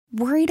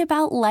Worried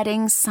about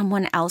letting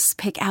someone else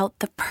pick out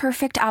the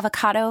perfect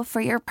avocado for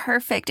your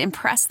perfect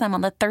impress them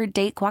on the third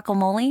date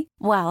guacamole?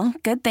 Well,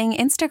 good thing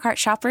Instacart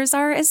shoppers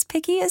are as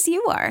picky as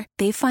you are.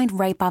 They find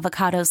ripe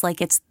avocados like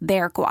it's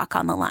their guac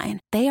on the line.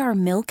 They are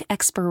milk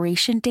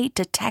expiration date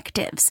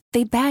detectives.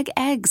 They bag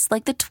eggs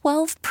like the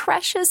 12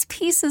 precious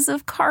pieces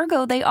of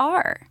cargo they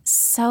are.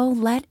 So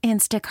let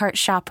Instacart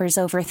shoppers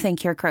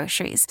overthink your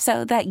groceries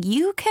so that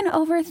you can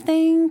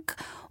overthink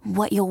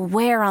what you'll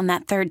wear on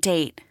that third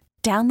date.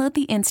 Download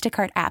the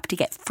Instacart app to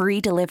get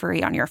free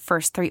delivery on your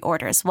first 3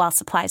 orders while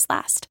supplies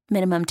last.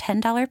 Minimum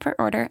 $10 per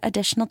order.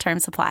 Additional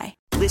terms apply.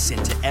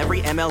 Listen to every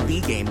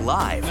MLB game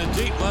live. In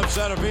the deep left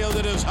center field,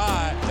 it is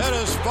high, it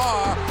is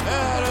far,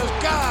 it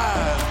is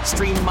God.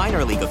 Stream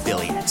minor league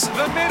affiliates.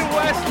 The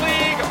Midwest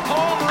League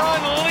home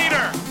run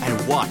leader.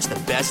 And watch the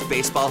best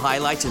baseball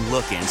highlights and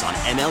look-ins on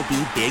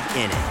MLB Big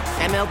Inning.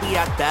 MLB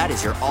At Bat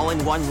is your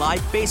all-in-one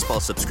live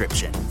baseball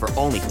subscription for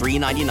only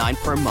 $3.99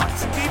 per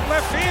month. Deep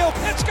left field,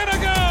 it's gonna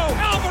go.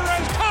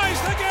 Alvarez ties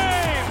the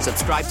game.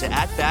 Subscribe to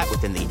At Bat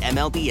within the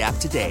MLB app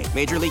today.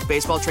 Major League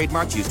Baseball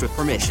trademarks used with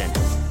permission.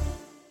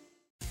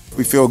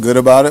 We feel good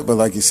about it, but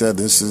like you said,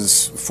 this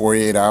is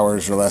 48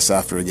 hours or less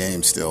after a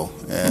game still.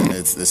 And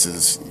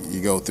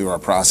you go through our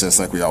process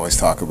like we always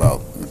talk about.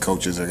 The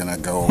coaches are going to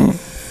go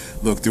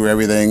look through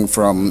everything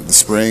from the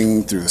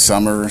spring through the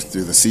summer,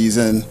 through the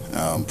season.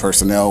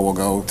 Personnel will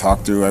go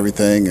talk through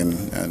everything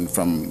and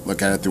from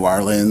look at it through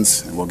our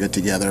lens. And we'll get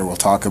together, we'll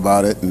talk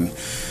about it, and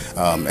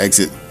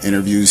exit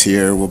interviews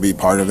here will be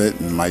part of it,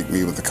 and might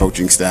meet with the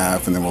coaching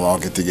staff, and then we'll all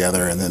get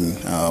together, and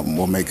then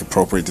we'll make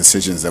appropriate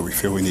decisions that we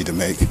feel we need to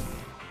make.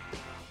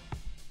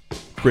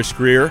 Chris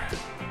Greer,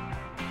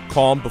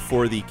 calm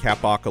before the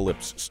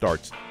capocalypse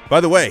starts.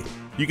 By the way,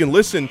 you can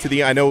listen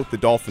to I know the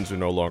Dolphins are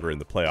no longer in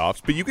the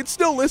playoffs, but you can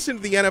still listen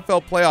to the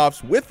NFL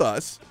playoffs with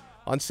us.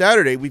 On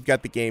Saturday, we've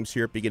got the games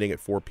here beginning at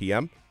 4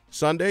 p.m.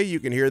 Sunday,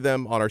 you can hear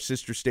them on our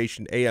sister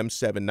station, AM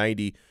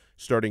 790,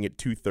 starting at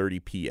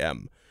 2:30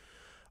 p.m.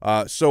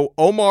 So,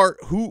 Omar,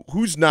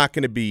 who's not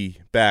going to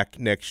be back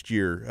next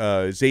year?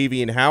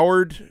 Xaverian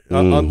Howard,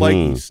 unlike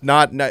he's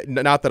not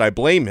that I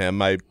blame him.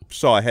 I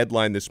saw a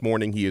headline this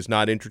morning. He is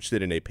not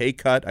interested in a pay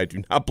cut. I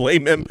do not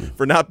blame him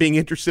for not being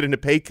interested in a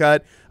pay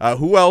cut.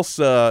 Who else,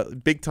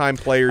 big-time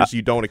players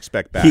you don't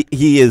expect back?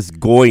 He is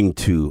going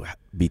to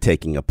be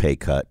taking a pay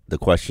cut. The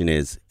question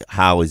is,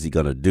 how is he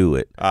going to do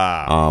it?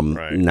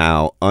 Right.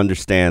 Now,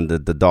 understand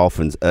that the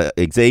Dolphins,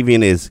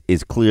 Xaverian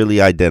is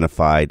clearly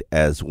identified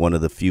as one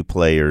of the few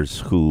players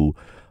who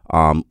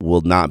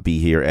will not be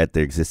here at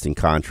their existing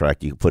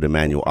contract. You could put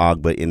Emmanuel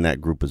Ogbah in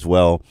that group as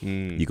well.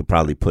 You could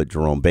probably put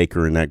Jerome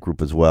Baker in that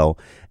group as well.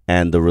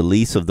 And the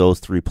release of those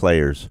 3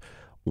 players,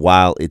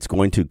 while it's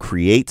going to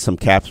create some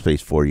cap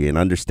space for you, and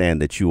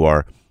understand that you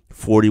are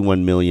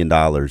 $41 million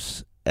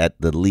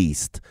at the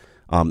least,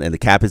 and the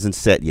cap isn't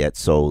set yet,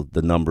 so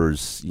the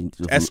numbers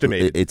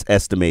estimated. It's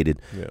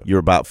estimated. Yeah. You're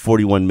about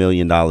 $41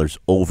 million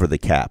over the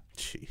cap.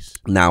 Jeez.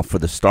 Now, for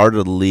the start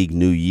of the league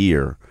new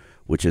year,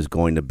 which is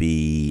going to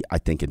be, I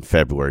think,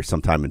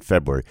 sometime in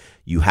February,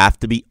 you have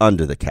to be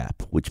under the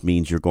cap, which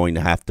means you're going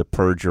to have to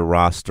purge your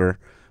roster,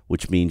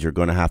 which means you're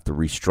going to have to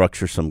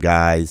restructure some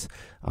guys.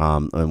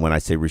 And when I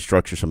say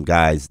restructure some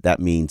guys, that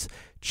means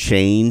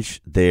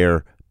change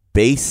their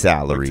base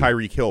salary. Like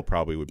Tyreek Hill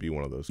probably would be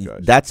one of those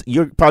guys.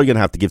 You're probably going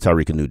to have to give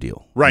Tyreek a new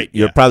deal. Right.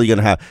 You're probably going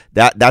to have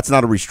that. That's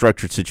not a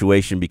restructured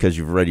situation because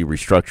you've already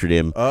restructured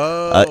him.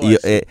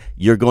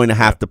 You're going to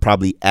have to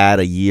probably add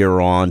a year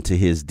on to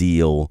his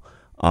deal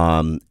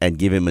and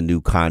give him a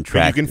new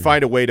contract. But you can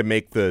find a way to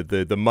make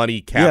the money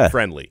cap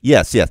friendly.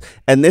 Yes.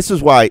 And this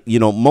is why,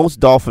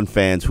 most Dolphin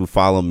fans who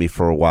follow me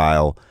for a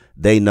while,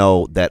 they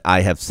know that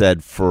I have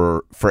said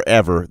for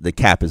forever the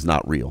cap is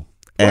not real.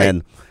 Right.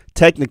 And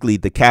technically,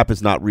 the cap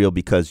is not real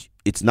because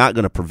it's not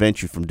going to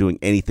prevent you from doing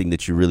anything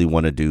that you really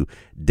want to do.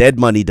 Dead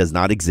money does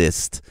not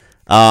exist.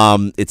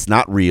 It's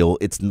not real.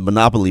 It's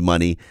monopoly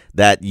money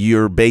that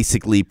you're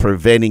basically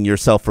preventing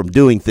yourself from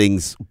doing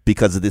things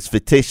because of this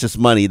fictitious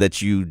money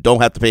that you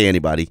don't have to pay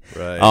anybody.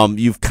 Right.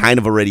 You've kind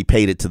of already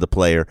paid it to the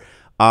player.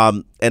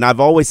 And I've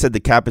always said the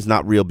cap is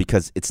not real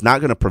because it's not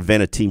going to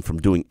prevent a team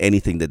from doing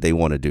anything that they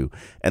want to do.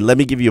 And let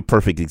me give you a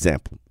perfect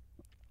example.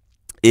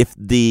 If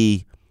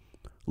the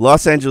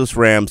Los Angeles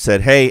Rams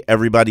said, hey,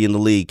 everybody in the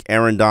league,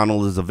 Aaron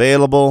Donald is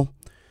available.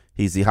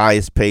 He's the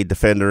highest paid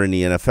defender in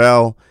the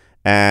NFL.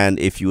 And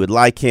if you would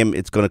like him,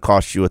 it's going to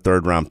cost you a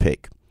 3rd-round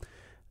pick.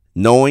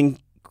 Knowing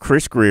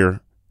Chris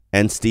Greer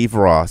and Steve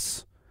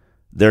Ross,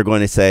 they're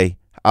going to say,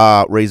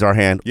 raise our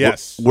hand.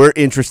 Yes. We're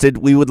interested.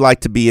 We would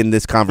like to be in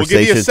this conversation.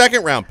 We'll give you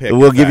a 2nd-round pick.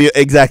 We'll give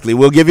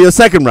you a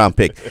 2nd-round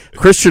pick.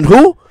 Christian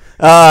who?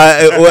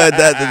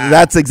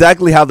 That's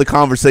exactly how the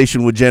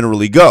conversation would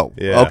generally go.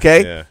 Yeah,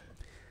 okay? Yeah.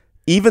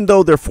 Even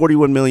though they're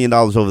 $41 million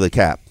over the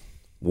cap,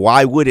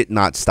 why would it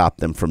not stop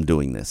them from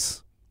doing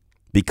this?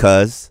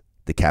 Because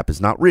the cap is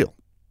not real.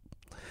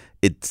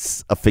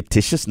 It's a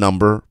fictitious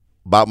number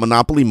about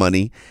monopoly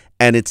money,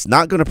 and it's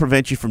not going to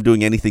prevent you from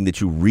doing anything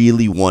that you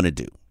really want to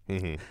do.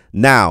 Mm-hmm.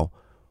 Now,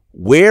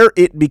 Where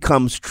it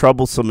becomes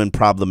troublesome and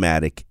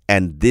problematic,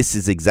 and this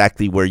is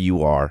exactly where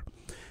you are,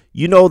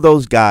 you know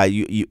those guys,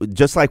 you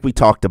just like we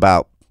talked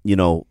about, in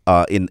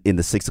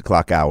the 6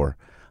 o'clock hour.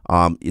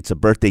 It's a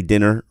birthday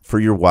dinner for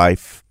your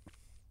wife.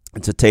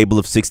 It's a table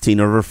of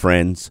 16 of her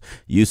friends.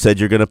 You said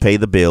you're going to pay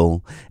the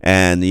bill,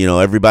 and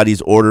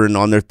everybody's ordering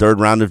on their third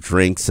round of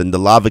drinks, and the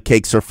lava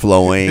cakes are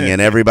flowing, and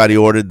everybody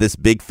ordered this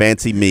big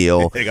fancy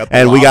meal,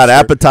 and we got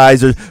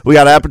appetizers. We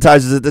got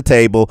appetizers at the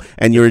table,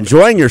 and you're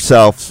enjoying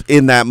yourself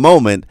in that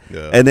moment,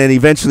 and then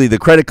eventually the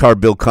credit card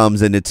bill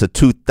comes, and it's a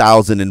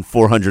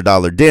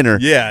 $2,400 dinner.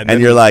 Yeah,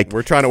 and you're like,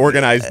 we're trying to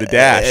organize the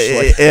dash.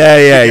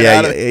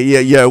 Yeah.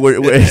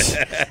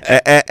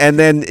 And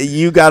then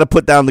you got to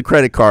put down the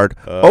credit card.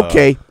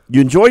 Okay. You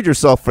enjoyed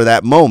yourself for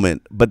that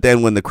moment, but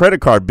then when the credit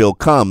card bill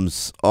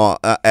comes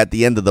at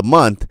the end of the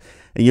month,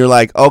 and you're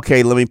like,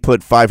 okay, let me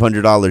put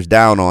 $500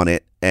 down on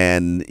it,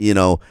 and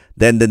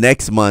then the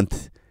next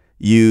month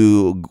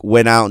you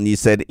went out and you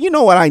said, you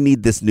know what, I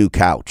need this new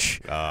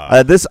couch.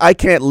 I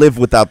can't live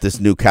without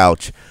this new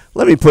couch.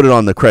 Let me put it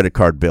on the credit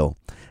card bill.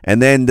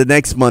 And then the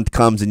next month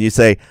comes and you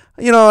say,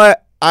 you know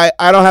what,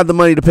 I don't have the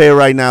money to pay it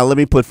right now. Let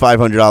me put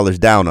 $500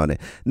 down on it.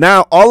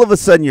 Now all of a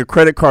sudden your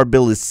credit card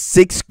bill is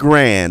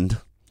 $6,000.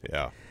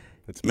 Yeah,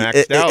 it's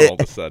maxed out all of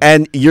a sudden.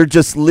 And you're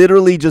just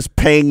literally just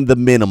paying the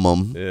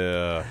minimum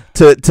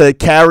to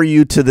carry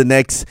you to the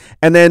next,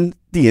 and then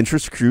the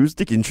interest accrues,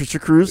 and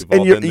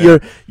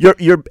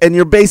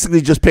you're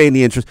basically just paying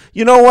the interest.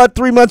 You know what?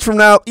 3 months from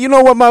now, you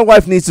know what? My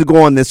wife needs to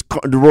go on the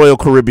Royal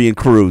Caribbean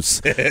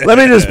cruise. Let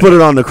me just put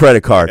it on the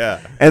credit card. Yeah.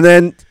 And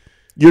then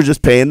you're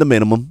just paying the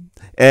minimum,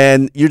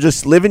 and you're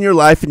just living your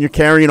life, and you're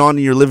carrying on,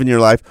 and you're living your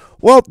life.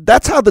 Well,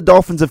 that's how the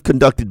Dolphins have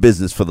conducted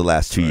business for the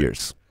last 2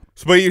 years.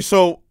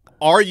 So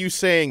are you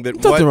saying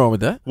that nothing wrong with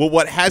that? Well,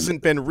 what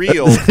hasn't been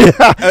real?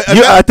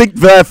 I think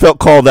Vlad felt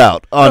called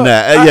out on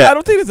that. I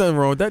don't think there's nothing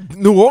wrong with that.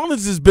 New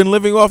Orleans has been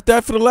living off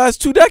that for the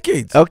last 2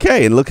 decades.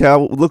 Okay, and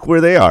look where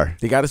they are.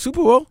 They got a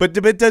Super Bowl, but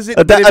does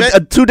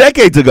it? 2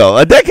 decades ago,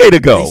 a decade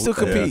ago, they still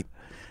compete.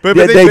 But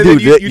they do.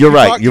 You're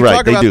right. You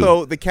talk they about, do.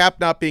 Though, the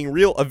cap not being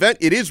real.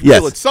 It is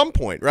real at some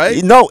point,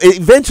 right? No,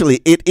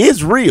 eventually it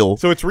is real.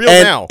 So it's real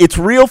now. It's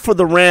real for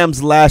the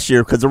Rams last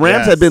year because the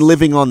Rams had been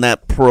living on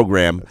that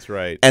program. That's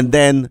right. And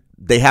then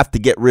they have to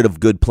get rid of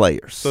good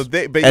players. So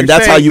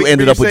that's how you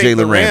ended up with Jalen Ramsey.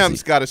 The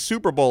Rams got a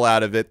Super Bowl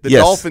out of it. The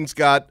Dolphins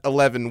got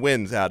 11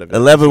 wins out of it.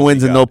 11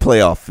 wins and no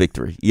playoff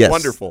victory. Yes.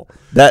 Wonderful.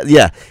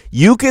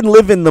 You can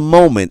live in the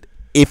moment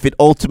if it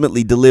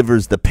ultimately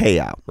delivers the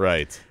payout.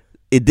 Right.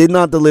 It did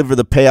not deliver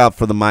the payout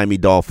for the Miami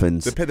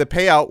Dolphins. The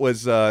payout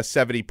was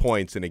 70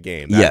 points in a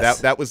game.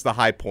 That was the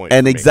high point.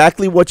 And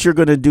exactly what you're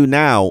going to do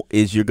now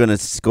is you're going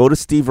to go to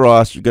Steve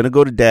Ross. You're going to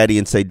go to Daddy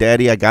and say,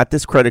 Daddy, I got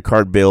this credit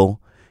card bill.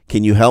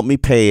 Can you help me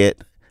pay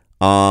it?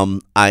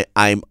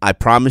 I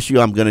promise you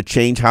I'm going to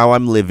change how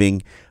I'm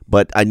living,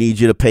 but I need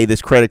you to pay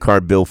this credit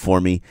card bill for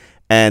me.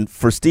 And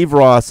for Steve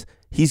Ross,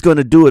 he's going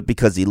to do it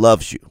because he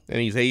loves you. And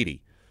he's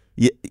 80.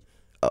 Yeah.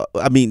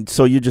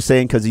 So you're just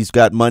saying because he's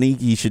got money,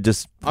 he should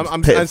just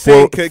I'm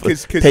saying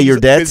pay your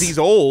debts? Because he's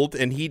old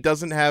and he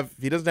doesn't have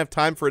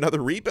time for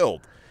another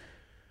rebuild.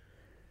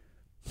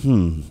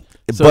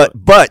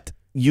 But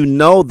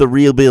the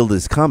rebuild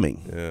is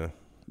coming. Yeah.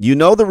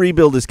 The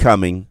rebuild is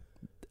coming,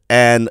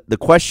 and the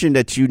question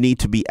that you need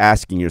to be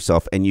asking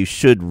yourself, and you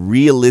should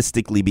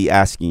realistically be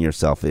asking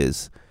yourself,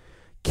 is,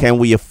 can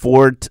we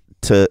afford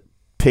to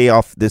pay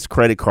off this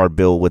credit card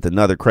bill with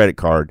another credit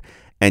card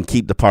and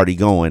keep the party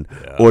going,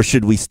 or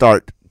should we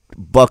start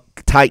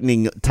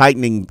tightening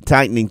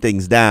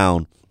things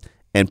down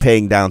and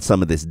paying down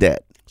some of this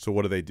debt? So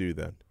what do they do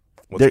then?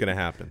 What's going to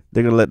happen?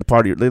 They're going to let the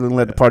party. They're going to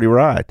let the party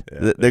ride.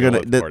 Yeah, they're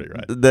going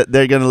to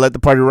They're going to let the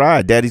party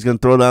ride. Daddy's going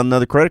to throw down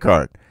another credit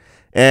card,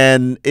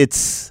 and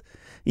it's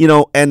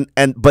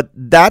but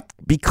that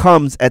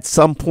becomes at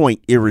some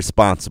point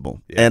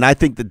irresponsible. Yeah. And I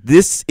think that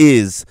this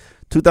is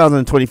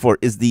 2024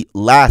 is the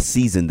last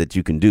season that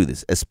you can do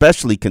this,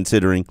 especially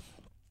considering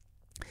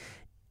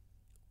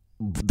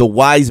the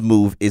wise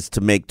move is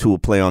to make Tua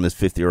play on his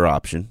 5th-year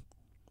option,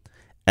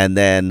 and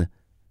then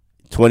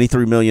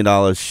 $23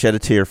 million, shed a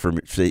tear for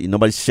him.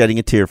 Nobody's shedding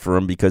a tear for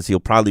him because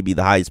he'll probably be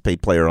the highest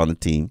paid player on the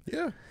team.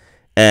 Yeah.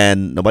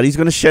 And nobody's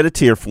going to shed a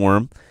tear for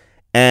him,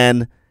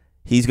 and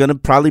he's going to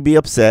probably be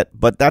upset,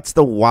 but that's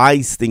the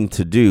wise thing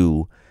to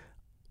do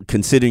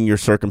considering your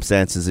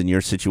circumstances and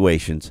your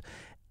situations,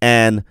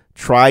 and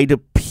try to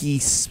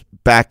piece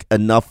back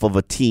enough of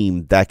a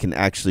team that can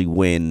actually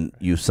win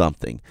you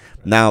something.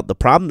 Now, the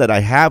problem that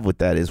I have with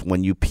that is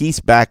when you piece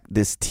back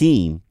this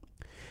team,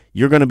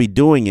 you're going to be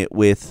doing it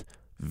with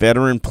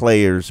veteran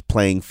players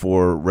playing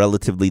for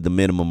relatively the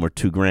minimum or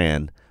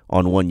 $2,000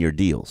 on 1-year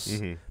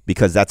deals,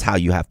 because that's how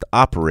you have to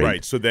operate.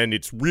 Right. So then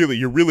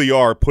you really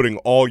are putting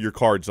all your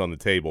cards on the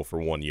table for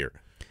 1 year.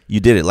 You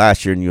did it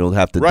last year, and you'll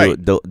have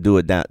to do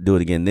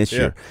it again this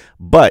year.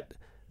 But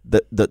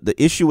the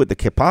issue with the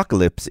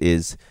apocalypse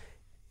is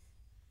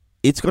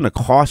it's going to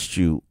cost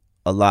you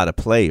a lot of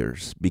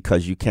players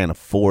because you can't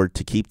afford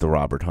to keep the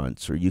Robert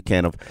Hunts, or you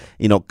can't.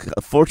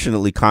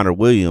 Fortunately, Connor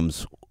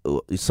Williams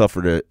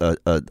suffered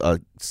a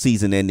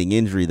season-ending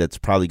injury that's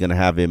probably going to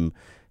have him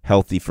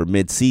healthy for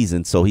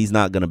mid-season, so he's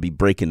not going to be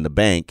breaking the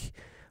bank.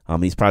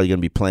 He's probably going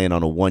to be playing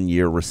on a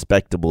 1-year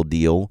respectable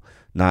deal,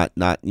 not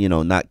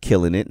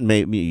killing it.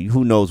 Maybe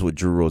who knows what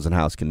Drew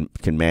Rosenhaus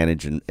can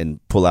manage and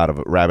pull out of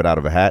a rabbit out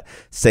of a hat.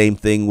 Same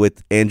thing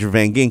with Andrew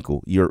Van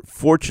Ginkel. You're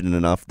fortunate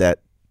enough that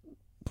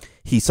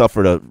he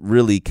suffered a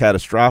really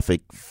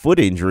catastrophic foot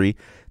injury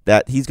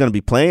that he's going to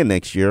be playing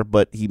next year,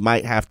 but he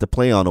might have to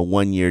play on a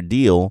 1-year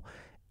deal.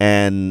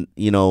 And,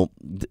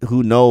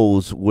 who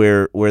knows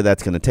where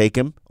that's going to take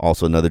him.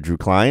 Also another Drew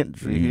client.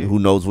 Mm-hmm. Who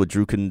knows what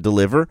Drew can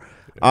deliver.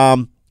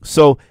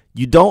 So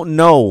you don't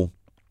know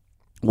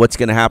what's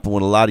going to happen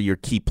with a lot of your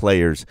key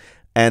players.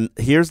 And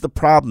here's the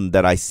problem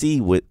that I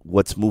see with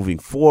what's moving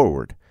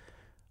forward.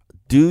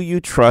 Do you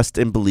trust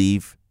and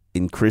believe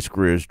in Chris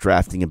Greer's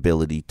drafting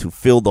ability to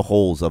fill the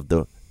holes of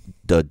the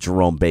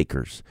Jerome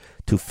Bakers,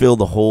 to fill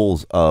the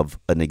holes of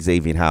an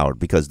Xaverian Howard?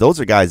 Because those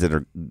are guys that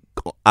are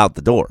out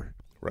the door.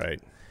 Right.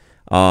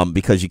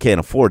 Because you can't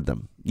afford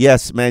them.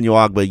 Yes,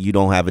 Manuel Agba, you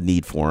don't have a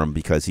need for him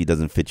because he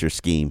doesn't fit your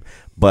scheme.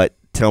 But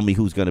tell me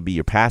who's going to be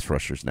your pass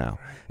rushers now,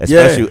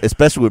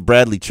 especially with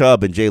Bradley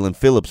Chubb and Jalen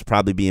Phillips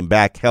probably being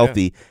back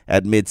healthy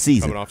at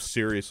midseason. Coming off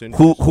serious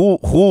injuries.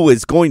 Who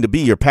is going to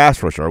be your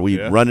pass rusher? Are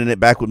we running it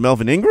back with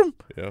Melvin Ingram?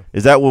 Yeah.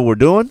 Is that what we're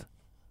doing?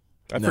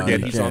 I forget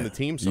he's on the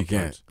team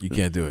sometimes. You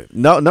can't do it.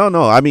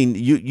 No. I mean,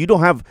 you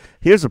don't have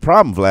 – here's the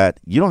problem, Vlad.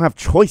 You don't have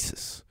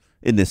choices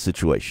in this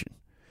situation.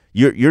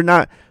 You're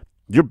not –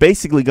 you're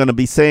basically going to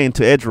be saying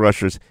to edge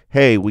rushers,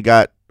 hey, we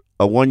got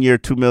a 1-year,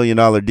 $2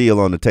 million deal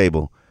on the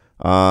table.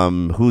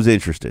 Who's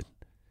interested?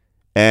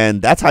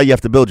 And that's how you have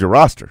to build your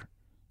roster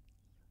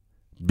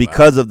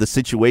because of the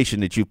situation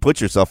that you put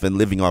yourself in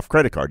living off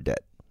credit card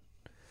debt.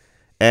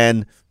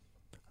 And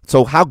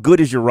so how good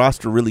is your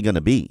roster really going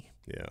to be?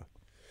 Yeah.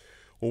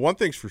 Well, one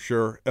thing's for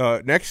sure.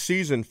 Next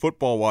season,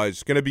 football-wise,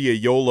 is going to be a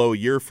YOLO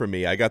year for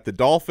me. I got the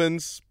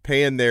Dolphins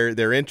paying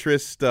their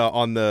interest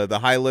on the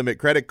high-limit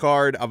credit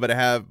card. I'm going to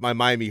have my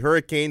Miami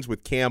Hurricanes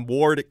with Cam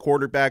Ward at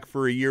quarterback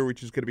for a year,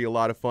 which is going to be a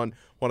lot of fun.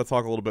 Want to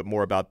talk a little bit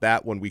more about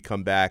that when we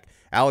come back.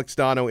 Alex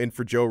Donno in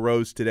for Joe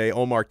Rose today.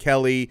 Omar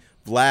Kelly,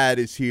 Vlad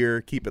is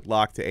here. Keep it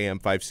locked to AM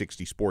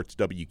 560 Sports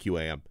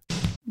WQAM.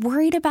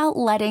 Worried about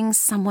letting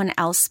someone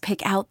else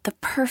pick out the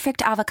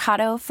perfect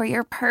avocado for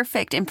your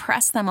perfect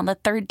impress them on the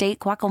third date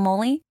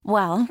guacamole?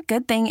 Well,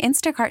 good thing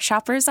Instacart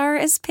shoppers are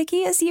as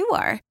picky as you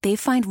are. They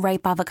find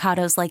ripe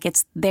avocados like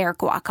it's their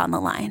guac on the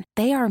line.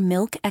 They are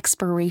milk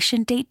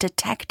expiration date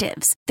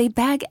detectives. They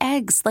bag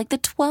eggs like the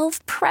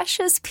 12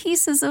 precious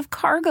pieces of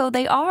cargo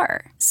they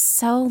are.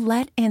 So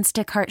let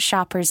Instacart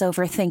shoppers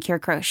overthink your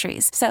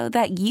groceries so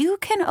that you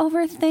can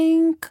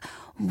overthink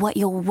what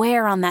you'll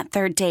wear on that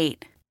third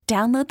date.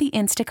 Download the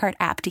Instacart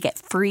app to get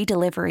free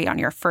delivery on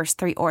your first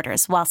 3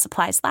 orders while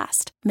supplies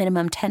last.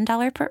 Minimum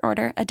 $10 per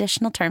order.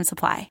 Additional terms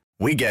apply.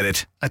 We get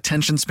it.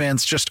 Attention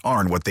spans just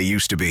aren't what they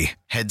used to be.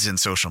 Heads in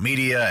social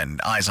media and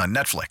eyes on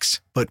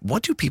Netflix. But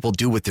what do people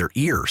do with their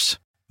ears?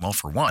 Well,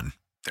 for one,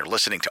 they're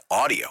listening to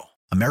audio.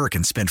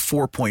 Americans spend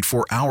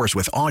 4.4 hours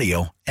with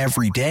audio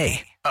every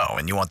day. Oh,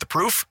 and you want the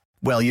proof?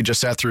 Well, you just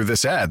sat through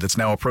this ad that's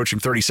now approaching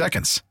 30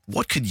 seconds.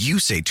 What could you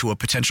say to a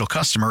potential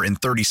customer in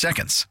 30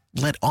 seconds?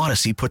 Let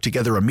Odyssey put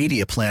together a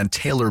media plan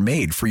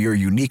tailor-made for your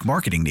unique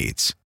marketing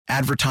needs.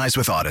 Advertise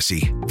with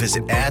Odyssey.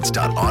 Visit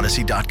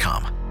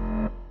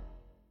ads.odyssey.com.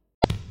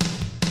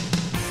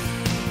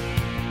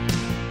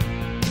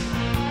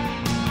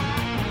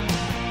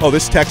 Oh,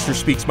 this texter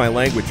speaks my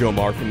language,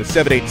 Omar, from the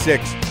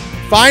 786.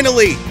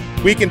 Finally,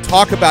 we can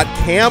talk about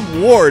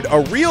Cam Ward,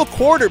 a real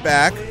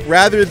quarterback,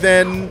 rather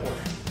than...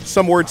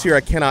 some words here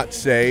I cannot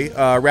say.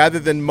 Rather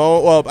than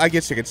moan, well, I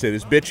guess I could say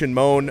this, bitch and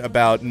moan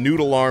about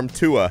noodle arm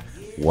Tua.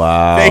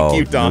 Wow. Thank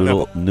you,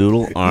 Donno.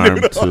 Noodle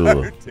arm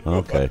Tua.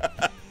 Okay.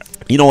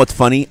 You know what's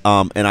funny?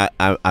 And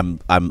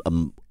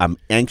I'm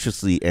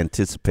anxiously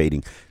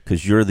anticipating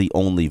because you're the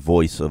only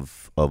voice of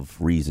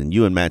reason.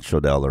 You and Matt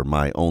Shodell are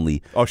my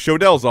only. Oh,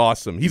 Shodell's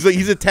awesome. He's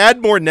a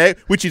tad more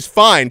which is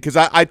fine because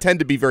I tend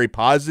to be very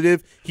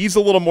positive. He's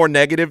a little more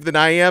negative than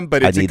I am,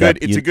 but it's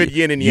a good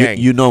yin and yang.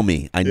 You know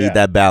me. I need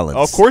that balance.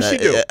 Of course you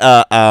do.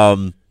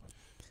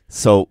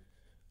 So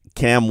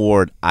Cam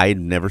Ward, I'd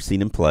never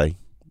seen him play.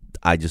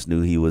 I just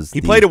knew he was. He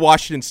played at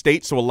Washington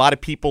State, so a lot of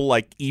people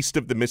like east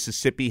of the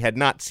Mississippi had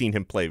not seen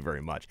him play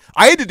very much.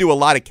 I had to do a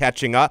lot of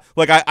catching up.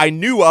 Like I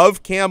knew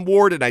of Cam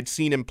Ward and I'd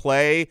seen him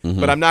play,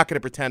 but I'm not going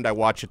to pretend I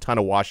watch a ton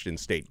of Washington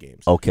State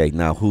games. Okay,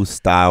 now whose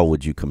style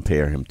would you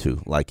compare him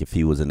to? Like if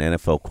he was an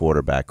NFL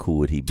quarterback, who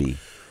would he be?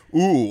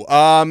 Ooh,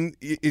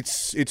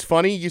 it's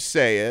funny you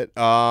say it,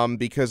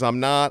 because I'm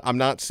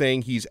not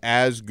saying he's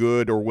as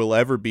good or will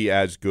ever be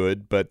as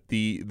good, but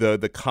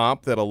the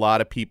comp that a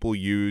lot of people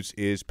use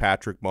is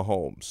Patrick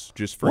Mahomes.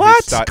 Just for what?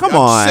 His style. Come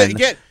on,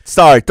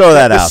 sorry, throw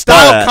that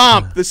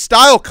out. The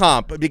style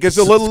comp, because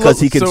because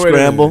he can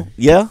scramble.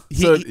 Yeah.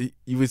 So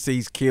you would say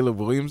he's Caleb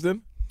Williams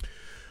then?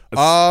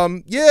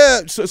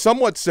 Yeah, so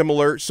somewhat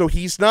similar. So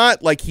he's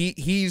not like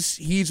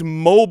he's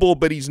mobile,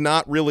 but he's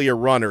not really a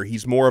runner.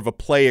 He's more of a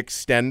play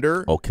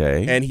extender.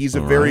 Okay. And he's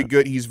very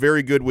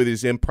good with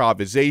his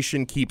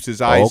improvisation, keeps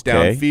his eyes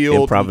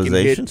downfield.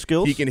 Improvisation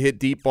skills? He can hit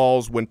deep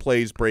balls when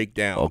plays break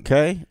down.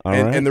 Okay. All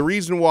right. And the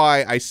reason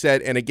why I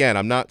said, and again,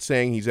 I'm not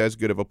saying he's as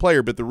good of a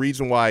player, but the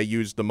reason why I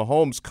used the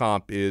Mahomes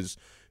comp is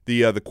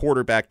the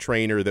quarterback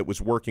trainer that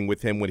was working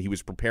with him when he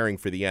was preparing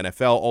for the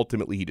NFL.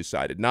 Ultimately, he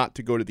decided not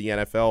to go to the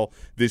NFL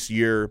this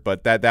year,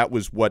 but that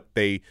was what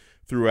they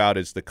threw out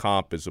as the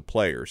comp as a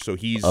player. So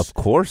he's of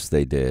course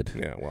they did.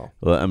 Yeah,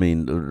 well, I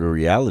mean, the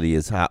reality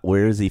is,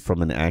 where is he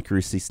from an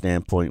accuracy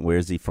standpoint? Where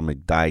is he from a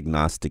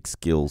diagnostic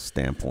skills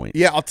standpoint?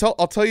 Yeah, I'll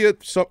tell you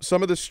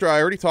some of the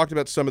I already talked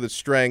about some of the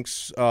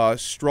strengths.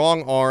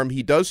 Strong arm.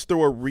 He does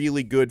throw a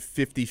really good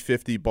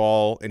 50-50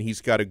 ball, and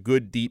he's got a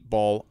good deep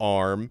ball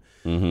arm.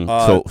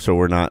 Mm-hmm. So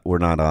we're not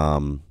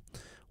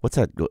what's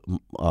that?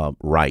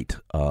 Right.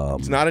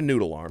 It's not a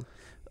noodle arm.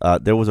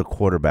 There was a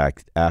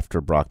quarterback after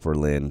Brock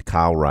Berlin,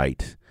 Kyle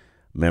Wright.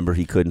 Remember,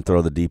 he couldn't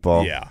throw the deep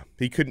ball? Yeah,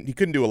 he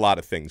couldn't do a lot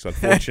of things,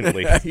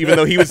 unfortunately, even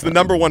though he was the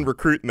number one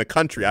recruit in the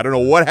country. I don't know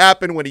what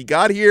happened when he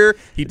got here.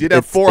 He did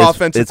have four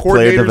offensive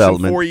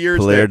coordinators in 4 years.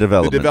 Player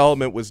development. The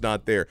development was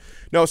not there.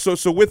 No,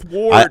 so with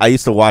Ward. I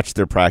used to watch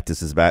their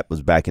practices. That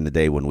was back in the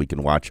day when we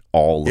can watch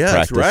all the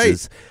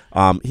practices. That's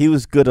right. He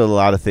was good at a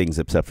lot of things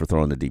except for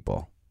throwing the deep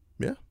ball.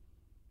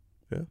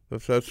 Yeah,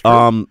 that's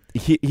true.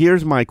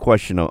 Here's my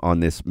question on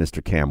this,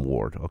 Mr. Cam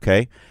Ward,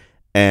 okay?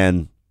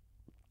 And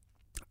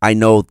I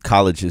know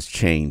college has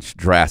changed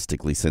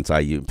drastically since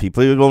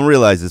people don't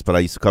realize this, but I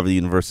used to cover the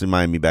University of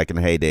Miami back in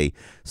the heyday,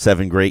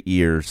 7 great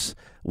years,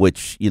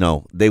 which,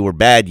 they were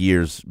bad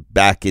years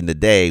back in the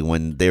day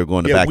when they were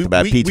going to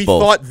back-to-back Peach Bowls.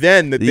 We thought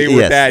then that they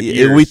were bad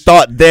years. We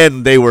thought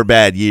then they were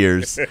bad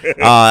years.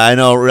 I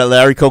know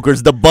Larry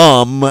Coker's the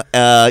bum.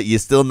 You're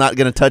still not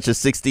going to touch a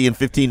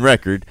 60-15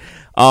 record.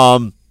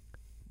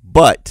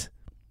 But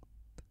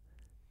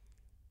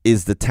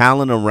is the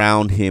talent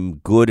around him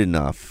good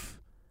enough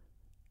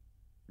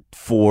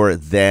for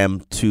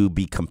them to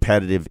be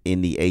competitive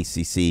in the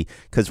ACC?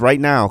 Because right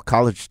now,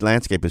 college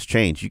landscape has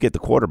changed. You get the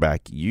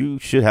quarterback, you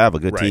should have a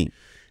good team.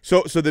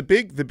 So the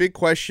big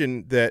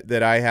question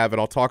that I have,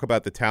 and I'll talk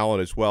about the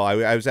talent as well.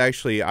 I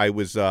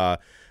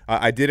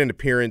did an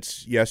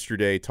appearance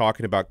yesterday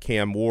talking about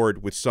Cam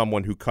Ward with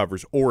someone who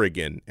covers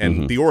Oregon,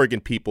 and the Oregon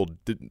people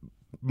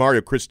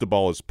Mario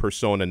Cristobal is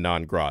persona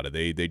non grata.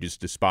 They just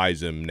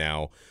despise him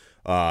now.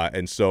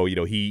 And so,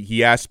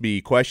 he asked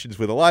me questions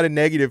with a lot of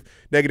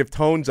negative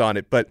tones on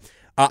it. But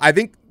I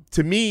think,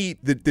 to me,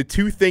 the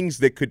two things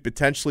that could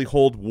potentially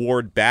hold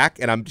Ward back,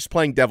 and I'm just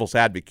playing devil's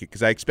advocate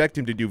because I expect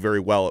him to do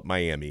very well at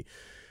Miami,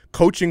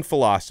 coaching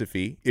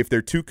philosophy. If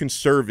they're too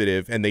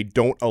conservative and they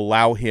don't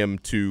allow him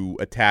to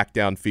attack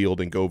downfield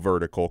and go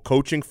vertical,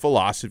 coaching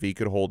philosophy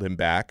could hold him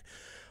back.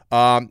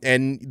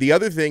 And the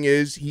other thing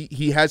is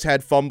he has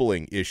had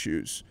fumbling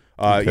issues.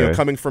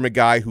 Coming from a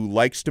guy who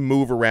likes to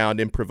move around,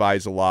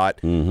 improvise a lot.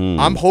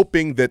 I'm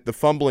hoping that the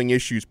fumbling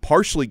issues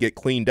partially get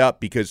cleaned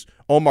up because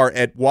Omar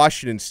at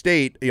Washington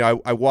State,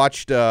 I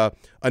watched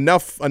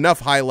enough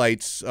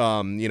highlights,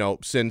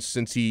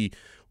 since he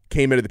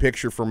came into the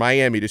picture for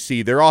Miami to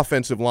see their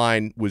offensive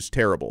line was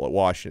terrible at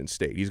Washington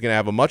State. He's going to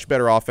have a much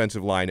better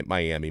offensive line at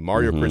Miami.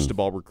 Mario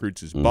Cristobal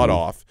recruits his butt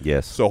off.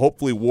 Yes. So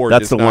hopefully Ward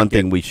That's the one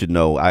thing we should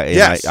know.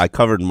 I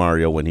covered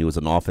Mario when he was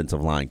an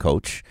offensive line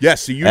coach.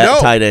 Yes, so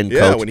tight end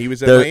coach. When he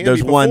was at Miami There's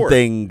before. one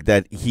thing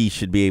that he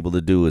should be able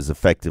to do is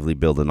effectively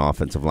build an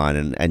offensive line,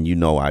 and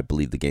I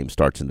believe the game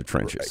starts in the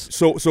trenches.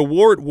 Right. So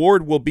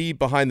Ward will be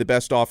behind the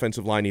best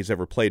offensive line he's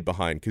ever played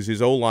behind because his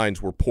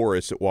O-lines were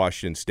porous at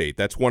Washington State.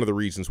 That's one of the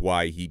reasons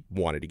why he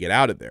wanted to get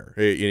out of there.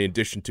 In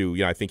addition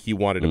to, I think he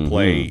wanted to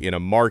play in a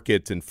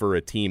market and for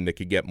a team that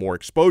could get more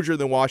exposure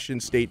than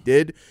Washington State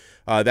did.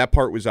 That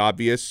part was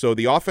obvious. So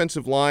the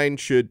offensive line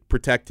should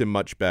protect him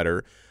much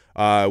better.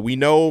 We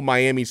know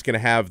Miami's going to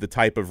have the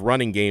type of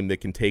running game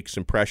that can take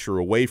some pressure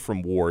away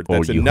from Ward.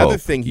 That's another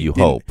thing you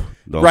hope.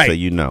 Don't say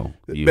you know.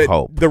 You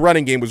hope. The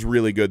running game was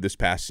really good this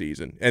past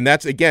season. And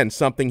that's, again,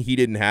 something he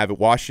didn't have at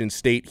Washington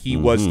State. He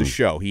was the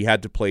show. He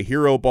had to play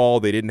hero ball.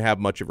 They didn't have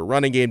much of a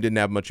running game, didn't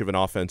have much of an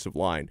offensive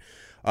line.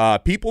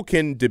 People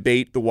can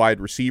debate the wide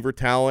receiver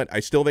talent. I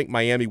still think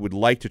Miami would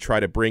like to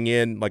try to bring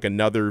in like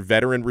another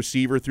veteran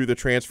receiver through the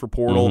transfer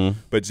portal.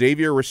 But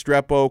Xavier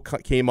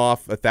Restrepo came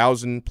off a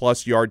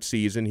 1,000+ yard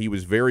season. He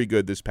was very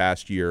good this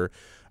past year.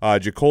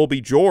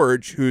 Jacoby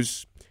George,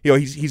 who's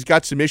he's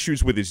got some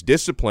issues with his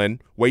discipline,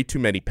 way too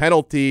many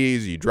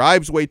penalties. He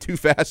drives way too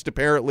fast,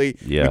 apparently.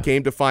 Yeah. We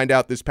came to find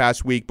out this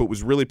past week, but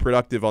was really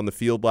productive on the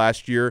field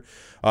last year.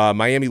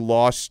 Miami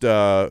lost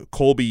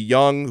Colby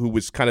Young, who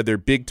was kind of their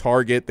big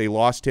target. They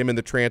lost him in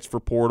the transfer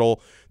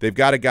portal. They've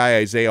got a guy,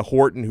 Isaiah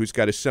Horton, who's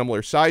got a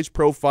similar size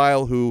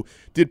profile, who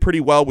did pretty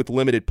well with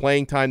limited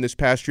playing time this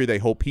past year. They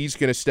hope he's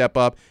going to step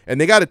up. And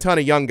they got a ton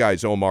of young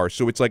guys, Omar.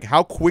 So it's like,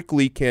 how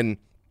quickly can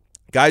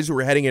guys who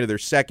are heading into their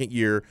second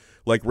year,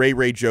 like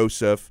Ray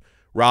Joseph,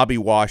 Robbie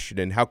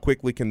Washington. How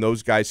quickly can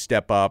those guys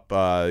step up?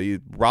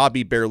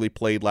 Robbie barely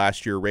played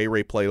last year.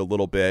 Ray played a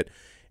little bit.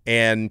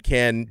 And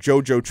can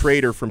JoJo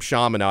Trader from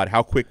Chaminade,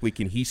 how quickly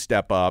can he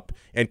step up?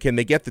 And can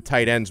they get the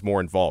tight ends more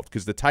involved?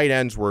 Because the tight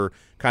ends were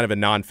kind of a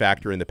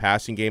non-factor in the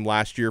passing game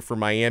last year for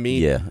Miami.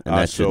 Yeah, and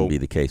that shouldn't be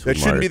the case. That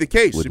shouldn't be the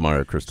case with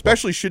Mario Cristobal.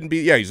 Especially shouldn't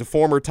be. Yeah, he's a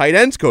former tight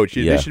ends coach.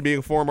 In addition to being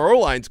a former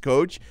O-lines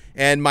coach.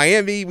 And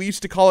Miami, we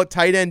used to call it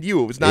tight end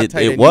U. It was not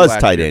tight end U. It was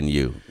tight end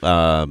U.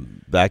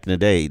 Back in the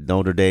day,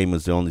 Notre Dame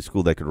was the only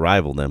school that could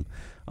rival them.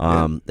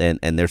 And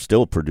they're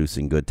still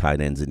producing good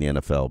tight ends in the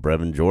NFL.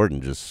 Brevin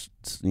Jordan just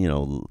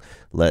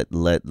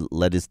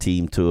led his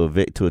team to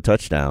a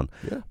touchdown.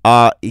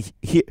 Yeah.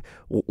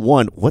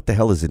 What the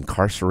hell is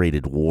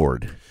Incarcerated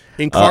Ward?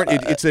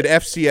 It's an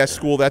FCS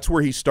school. That's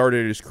where he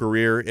started his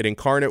career at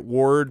Incarnate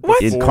Word.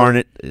 What?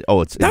 Incarnate?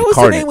 Oh, it's that Incarnate.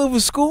 Was the name of a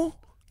school?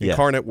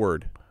 Incarnate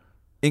Word.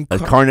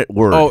 Incarnate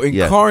Word. Oh,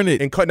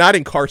 Incarnate. Not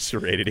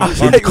Incarcerated.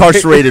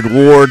 Incarcerated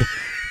Ward.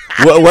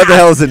 What the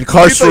hell is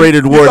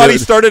Incarcerated Word? You thought he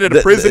started at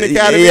a prison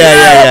academy?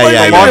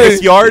 Yeah.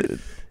 Longest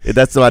yard?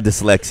 That's my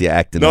dyslexia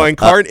acting. No,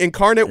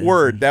 Incarnate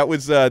Word. That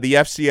was the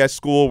FCS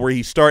school where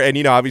he started.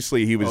 And,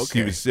 obviously he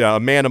was a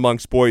man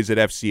amongst boys at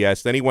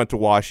FCS. Then he went to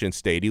Washington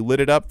State. He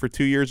lit it up for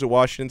 2 years at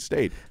Washington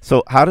State.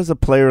 So how does a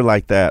player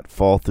like that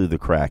fall through the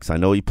cracks? I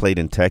know he played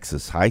in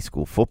Texas high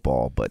school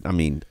football, but, I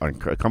mean,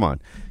 come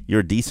on.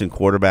 You're a decent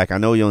quarterback. I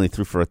know you only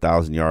threw for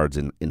 1,000 yards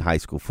in high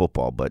school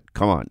football, but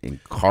come on, I'm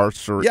not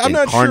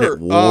Incarnate sure.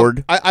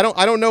 Ward. I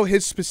don't know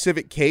his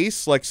specific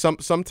case. Like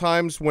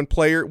sometimes when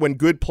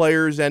good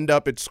players end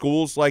up at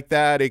schools like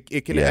that,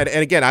 it can. And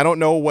again, I don't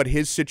know what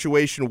his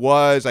situation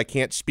was. I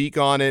can't speak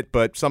on it,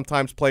 but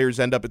sometimes players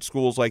end up at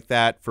schools like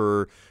that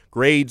for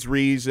grades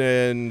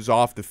reasons,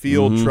 off the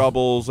field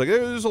troubles. Like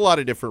there's a lot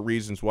of different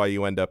reasons why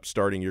you end up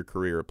starting your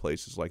career at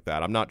places like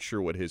that. I'm not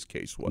sure what his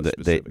case was.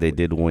 They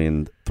did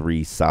win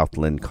 3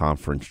 Southland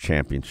Conference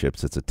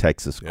championships. It's a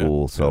Texas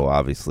school, so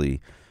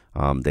obviously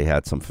they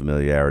had some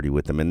familiarity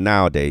with them. And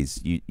nowadays,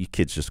 you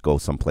kids just go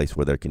someplace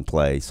where they can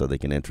play so they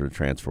can enter the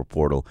transfer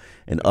portal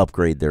and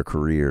upgrade their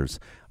careers.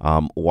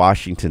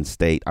 Washington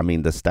State, I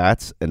mean, the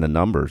stats and the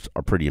numbers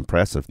are pretty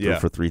impressive. Threw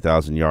for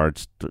 3,000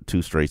 yards,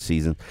 2 straight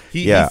seasons.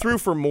 He threw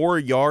for more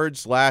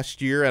yards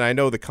last year, and I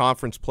know the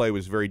conference play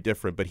was very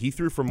different, but he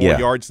threw for more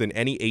yards than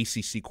any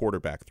ACC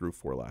quarterback threw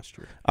for last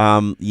year.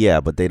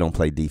 But they don't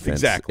play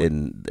defense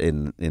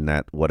in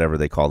that whatever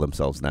they call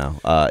themselves now.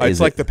 It's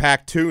like the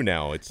Pac-2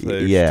 now.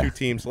 There's 2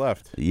 teams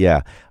left.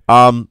 Yeah.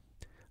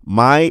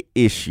 My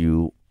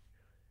issue,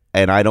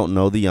 and I don't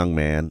know the young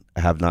man, I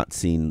have not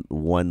seen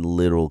one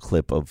literal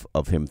clip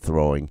of him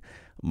throwing.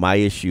 My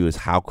issue is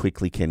how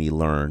quickly can he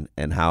learn,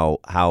 and how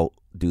are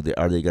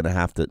they going to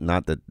have to,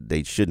 not that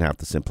they shouldn't have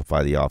to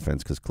simplify the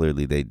offense because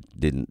clearly they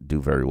didn't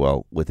do very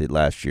well with it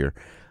last year.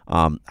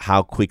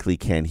 How quickly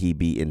can he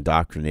be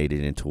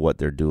indoctrinated into what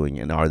they're doing,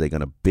 and are they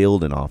going to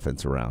build an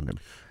offense around him?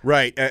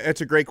 Right.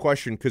 That's a great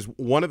question because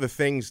one of the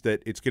things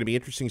that it's going to be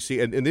interesting to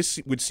see, and this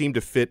would seem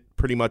to fit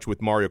pretty much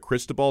with Mario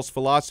Cristobal's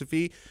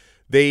philosophy,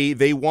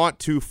 they want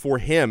to, for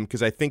him,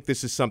 because I think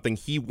this is something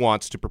he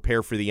wants to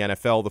prepare for the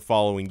NFL the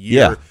following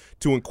year,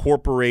 to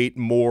incorporate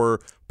more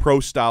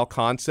pro-style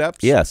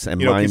concepts. Yes, and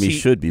Miami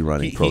should be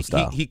running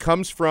pro-style. He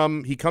comes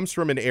from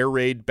an air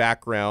raid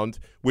background,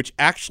 which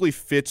actually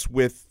fits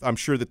with, I'm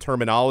sure the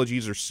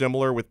terminologies are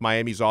similar with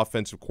Miami's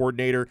offensive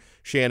coordinator,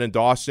 Shannon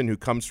Dawson, who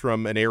comes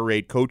from an air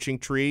raid coaching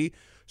tree.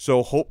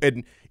 So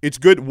and it's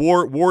good.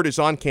 Ward is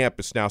on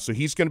campus now, so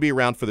he's going to be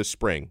around for the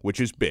spring,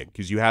 which is big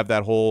because you have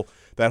that whole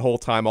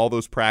time, all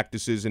those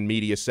practices and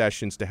media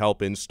sessions to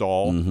help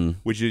install,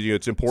 which is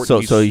it's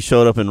important. So he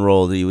showed up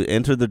enrolled. He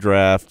entered the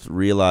draft,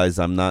 realized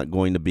I'm not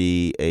going to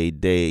be a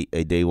day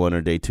 1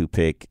 or day 2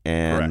 pick,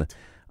 and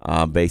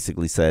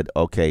basically said,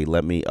 okay,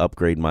 let me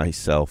upgrade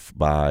myself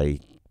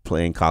by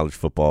playing college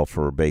football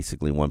for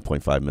basically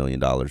 $1.5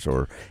 million,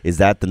 or is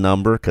that the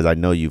number? Because I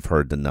know you've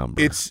heard the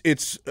number.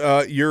 It's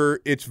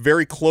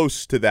very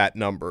close to that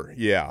number.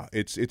 Yeah,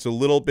 it's a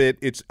little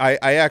bit. I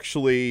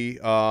actually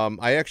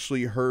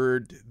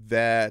heard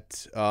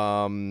that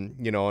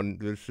and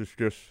this is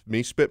just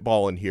me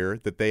spitballing here,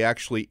 that they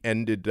actually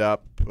ended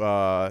up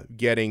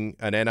getting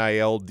an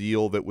NIL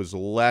deal that was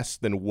less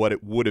than what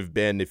it would have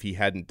been if he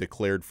hadn't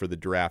declared for the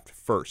draft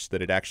first.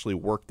 That it actually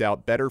worked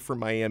out better for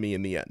Miami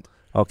in the end.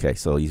 Okay,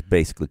 so he's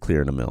basically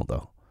clearing the mill,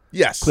 though.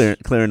 Yes,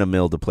 clearing the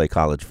mill to play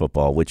college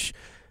football. Which,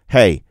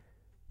 hey,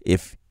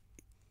 if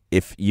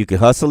you can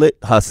hustle it.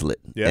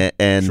 Yeah,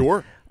 and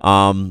sure.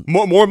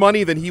 More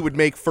money than he would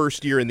make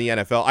first year in the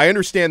NFL. I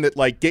understand that,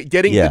 like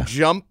getting the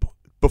jump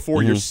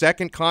before your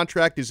second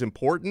contract is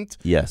important.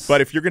 Yes,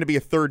 but if you're going to be a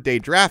third-day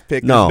draft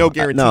pick, there's no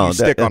guarantee you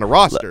stick on a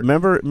roster.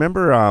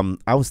 Remember,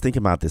 I was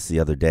thinking about this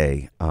the other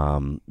day.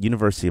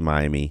 University of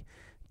Miami.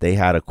 They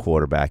had a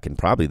quarterback, and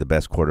probably the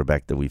best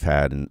quarterback that we've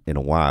had in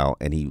a while,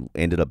 and he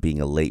ended up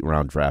being a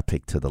late-round draft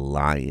pick to the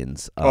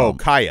Lions.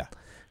 Kaya.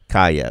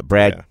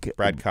 Brad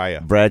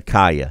Kaya. Brad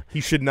Kaya.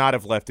 He should not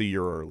have left a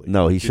year early.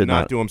 No, he should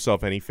not do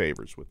himself any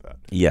favors with that.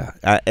 Yeah,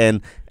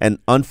 and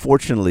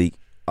unfortunately,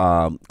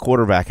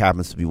 quarterback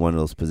happens to be one of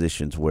those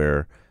positions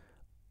where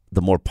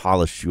the more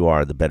polished you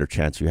are, the better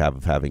chance you have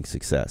of having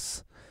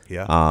success.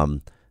 Yeah.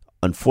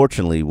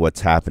 Unfortunately,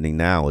 what's happening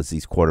now is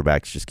these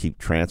quarterbacks just keep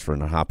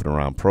transferring and hopping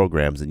around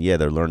programs, and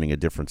they're learning a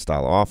different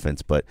style of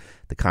offense, but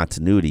the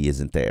continuity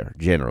isn't there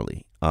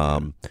generally.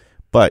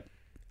 But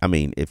I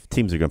mean, if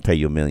teams are going to pay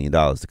you $1 million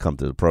to come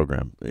to the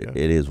program, it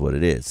is what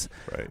it is.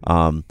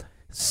 Right.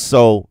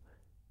 So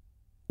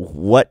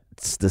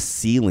what's the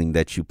ceiling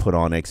that you put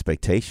on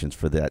expectations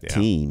for that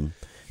team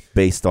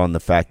based on the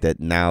fact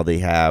that now they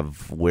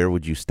have, where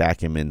would you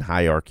stack him in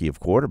hierarchy of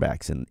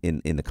quarterbacks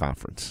in the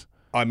conference?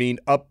 I mean,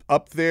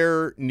 up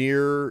there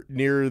near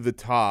the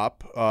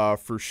top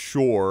for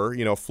sure.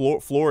 You know,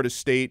 Florida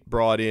State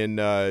brought in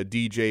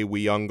DJ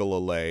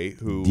Uiagalelei,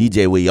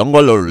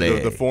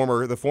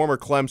 the former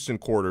Clemson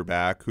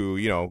quarterback, who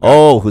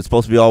who's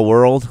supposed to be all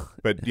world,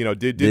 but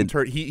didn't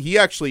turn.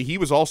 He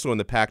was also in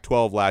the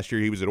Pac-12 last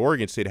year. He was at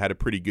Oregon State, had a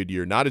pretty good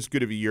year, not as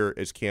good of a year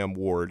as Cam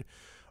Ward.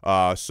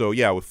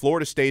 With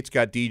Florida State's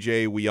got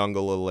DJ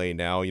Uiagalelei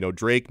now.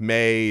 Drake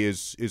May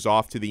is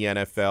off to the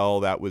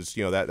NFL. That was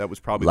that was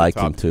probably like the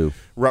top. Him too.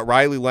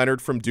 Riley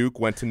Leonard from Duke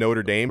went to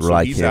Notre Dame, so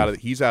he's out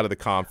of the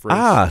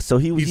conference. So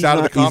he's out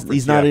of the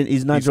conference.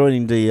 He's not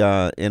joining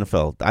the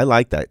NFL. I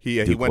like that.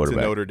 He went to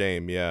Notre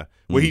Dame. Yeah.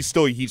 Well,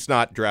 he's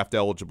not draft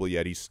eligible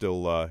yet. He's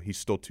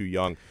still too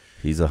young.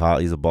 He's a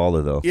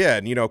baller though. Yeah,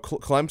 and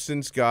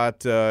Clemson's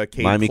got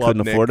Cade Miami Klubnik,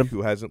 couldn't afford him,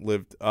 who hasn't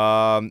lived.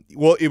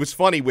 Well, it was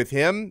funny with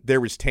him.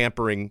 There was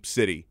tampering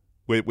city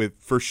with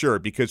for sure,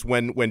 because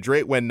when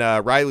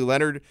Riley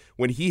Leonard,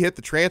 when he hit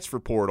the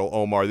transfer portal,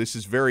 Omar, this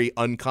is very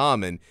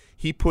uncommon.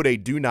 He put a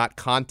 "do not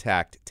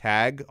contact"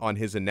 tag on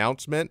his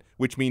announcement,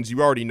 which means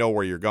you already know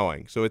where you're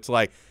going. So it's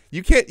like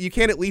you can't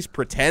at least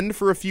pretend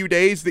for a few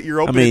days that you're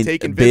open to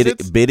taking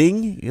visits.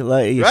 Bidding,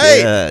 right?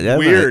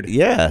 Weird.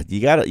 Yeah, you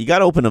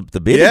gotta open up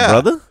the bidding,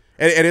 brother.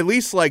 And at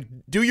least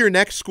do your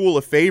next school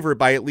a favor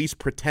by at least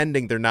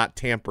pretending they're not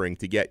tampering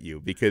to get you,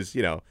 because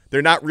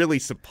they're not really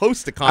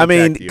supposed to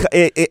contact you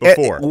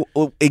before.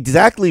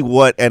 Exactly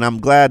what, and I'm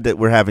glad that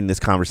we're having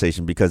this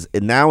conversation, because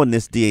now in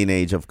this day and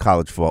age of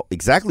college football,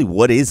 exactly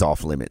what is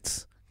off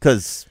limits?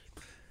 Because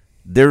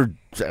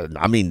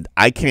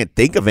I can't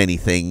think of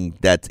anything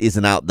that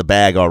isn't out the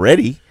bag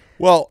already.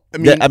 Well,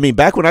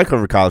 back when I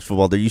covered college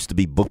football, there used to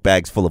be book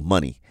bags full of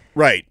money.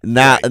 Right.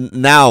 Now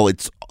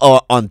it's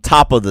on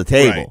top of the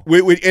table.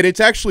 Right. And it's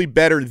actually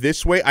better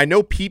this way. I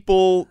know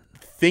people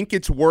think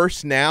it's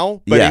worse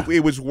now, but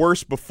it was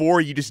worse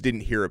before. You just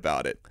didn't hear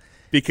about it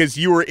because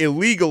you were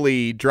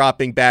illegally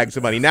dropping bags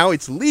of money. Now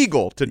it's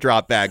legal to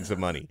drop bags of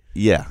money.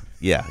 Yeah.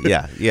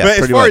 But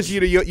as far as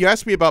you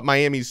asked me about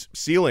Miami's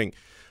ceiling,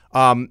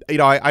 I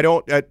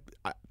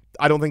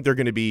don't think they're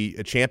going to be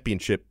a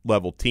championship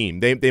level team.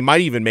 They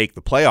might even make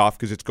the playoff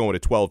because it's going to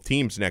 12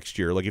 teams next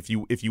year. Like if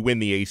you win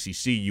the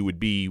ACC, you would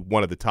be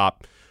one of the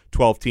top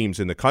 12 teams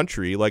in the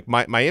country. Like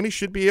Miami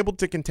should be able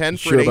to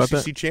contend for an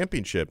ACC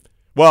championship.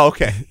 Well,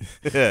 okay.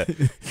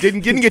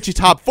 Didn't get you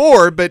top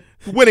 4, but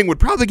winning would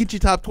probably get you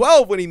top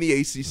 12 winning the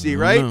ACC,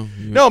 right?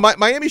 No,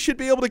 Miami should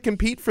be able to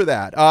compete for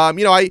that.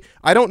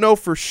 I don't know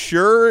for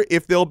sure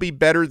if they'll be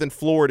better than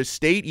Florida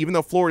State, even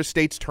though Florida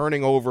State's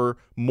turning over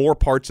more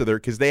parts of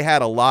because they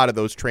had a lot of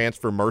those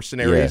transfer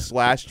mercenaries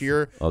last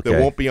year that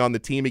won't be on the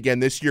team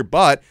again this year,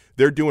 but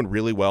they're doing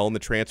really well in the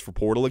transfer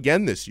portal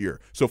again this year.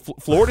 So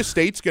Florida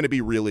State's going to be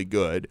really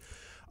good.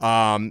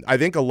 I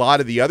think a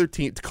lot of the other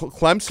teams,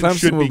 Clemson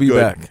should be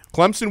good. Back.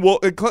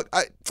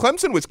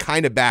 Clemson was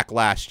kind of back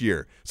last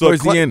year. So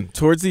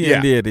towards the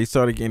end, they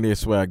started getting their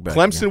swag back.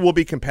 Clemson will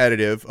be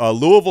competitive.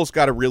 Louisville's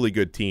got a really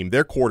good team.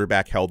 Their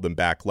quarterback held them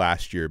back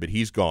last year, but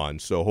he's gone.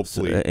 So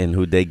hopefully, and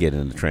who'd they get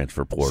in the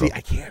transfer portal? See, I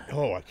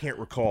can't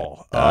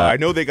recall. I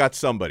know they got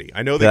somebody.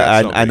 I know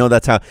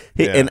that's how.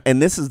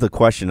 And this is the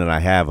question that I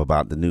have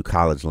about the new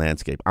college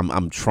landscape.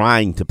 I'm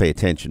trying to pay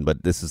attention,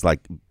 but this is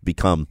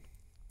become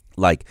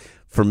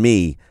for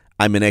me,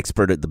 I'm an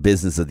expert at the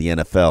business of the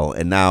NFL,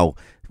 and now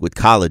with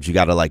college, you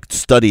got to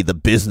study the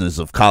business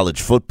of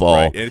college football.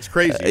 Right, and it's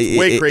crazy. It's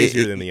way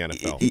crazier than the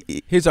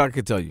NFL. Here's what I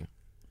can tell you: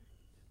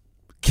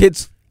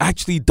 kids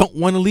actually don't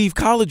want to leave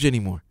college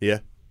anymore. Yeah,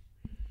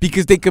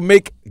 because they can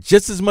make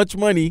just as much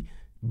money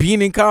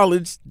being in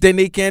college than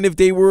they can if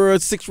they were a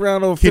 6th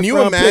round or 5th round. Can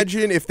you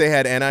imagine if they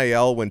had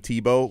NIL when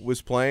Tebow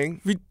was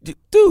playing?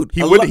 Dude,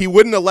 he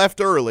wouldn't have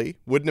left early.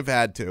 Wouldn't have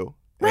had to.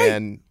 Right.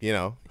 And,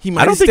 he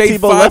might have stayed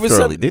Tebow 5 left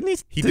or early, didn't he?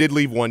 He did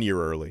leave 1 year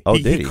early. Oh,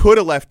 he could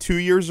have left 2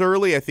 years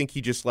early. I think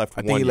he just left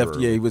 1 year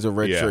early. Yeah, he was a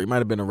red shirt. He might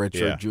have been a red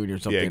shirt junior or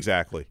something. Yeah,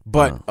 exactly.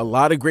 But a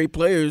lot of great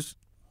players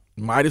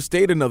might have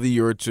stayed another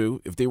year or two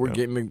if they were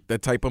getting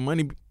that type of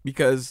money,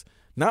 because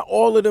not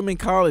all of them in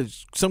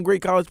college, some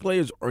great college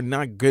players are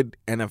not good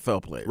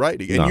NFL players.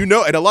 Right. And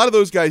and a lot of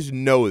those guys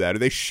know that, or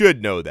they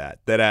should know that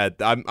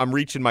I'm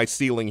reaching my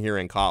ceiling here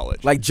in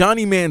college. Like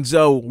Johnny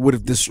Manziel would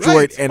have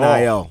destroyed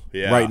NIL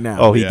right now.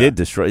 Oh, he did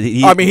destroy.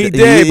 He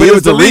did, but it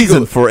was the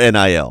reason for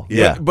NIL.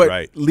 Yeah,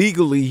 but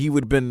legally he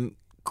would have been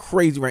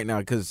crazy right now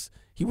because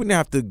he wouldn't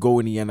have to go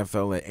in the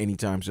NFL at any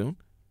time soon.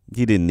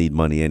 He didn't need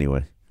money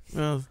anyway.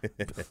 Well,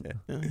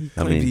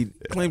 he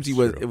claims he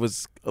was. It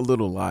was a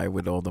little lie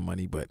with all the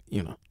money, but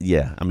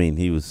Yeah, I mean,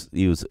 he was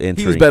entering.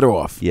 He was better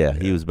off. Yeah,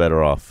 he was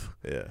better off.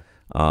 Yeah.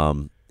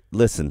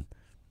 Listen,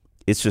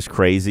 it's just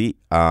crazy.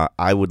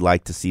 I would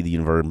like to see the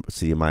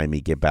University of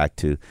Miami get back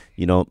to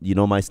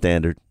my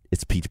standard.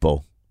 It's Peach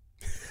Bowl.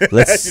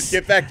 Let's just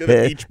get back to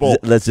the Peach Bowl.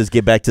 Let's just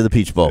get back to the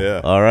Peach Bowl.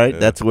 Yeah. All right, yeah.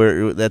 that's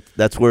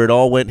where it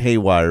all went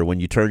haywire when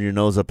you turn your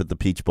nose up at the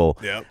Peach Bowl.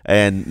 Yep.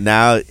 And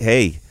now,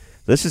 hey,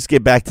 let's just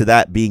get back to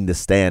that being the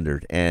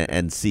standard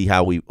and see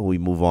how we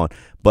move on.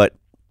 But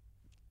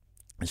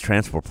this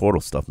transfer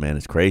portal stuff, man,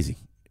 is crazy.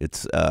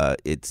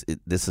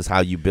 This is how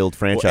you build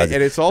franchises. Well,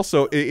 and it's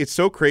also it's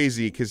so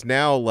crazy because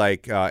now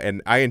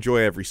and I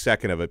enjoy every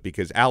second of it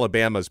because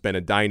Alabama's been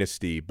a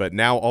dynasty, but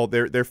now all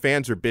their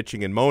fans are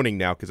bitching and moaning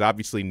now because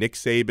obviously Nick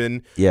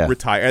Saban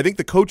retired. I think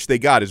the coach they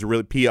got is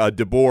really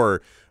DeBoer,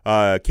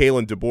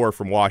 Kalen DeBoer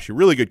from Washington,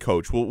 really good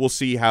coach. We'll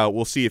see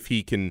if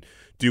he can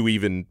do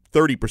even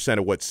 30%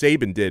 of what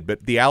Saban did.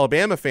 But the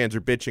Alabama fans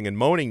are bitching and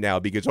moaning now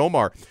because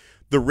Omar,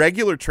 the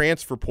regular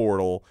transfer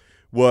portal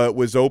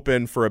was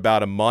open for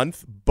about a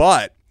month,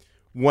 but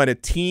when a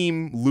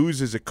team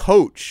loses a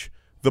coach,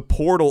 the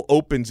portal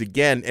opens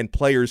again and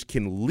players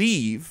can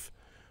leave.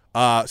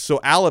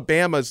 So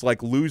Alabama's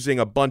losing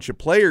a bunch of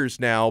players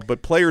now,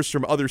 but players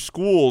from other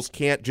schools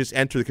can't just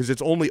enter because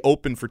it's only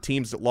open for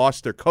teams that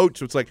lost their coach.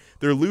 So it's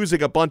they're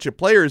losing a bunch of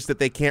players that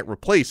they can't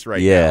replace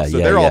now. So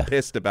they're all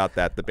pissed about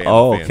that, the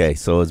Bama fans. Okay.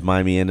 So has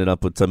Miami ended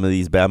up with some of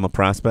these Bama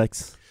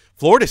prospects?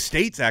 Florida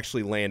State's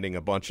actually landing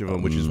a bunch of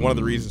them, which is one of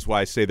the reasons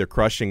why I say they're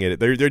crushing it.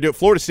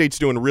 Florida State's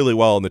doing really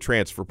well in the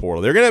transfer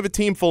portal. They're going to have a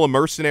team full of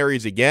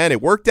mercenaries again.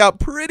 It worked out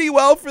pretty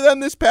well for them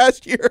this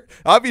past year.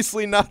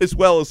 Obviously not as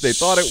well as they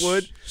thought it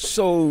would.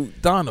 So,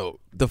 Donno,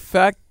 the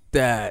fact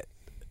that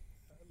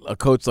a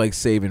coach like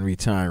Saban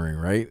retiring,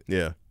 right?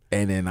 Yeah.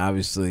 And then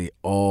obviously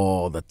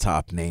all the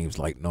top names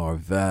like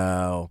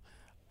Norvell,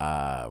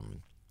 the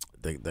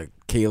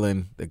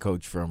Kalen, the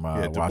coach from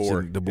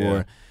Washington,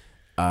 DeBoer.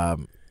 Yeah.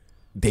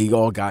 They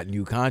all got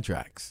new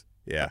contracts.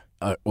 Yeah.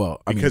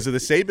 Because of the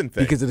Saban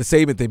thing. Because of the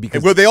Saban thing.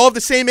 Because they all have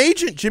the same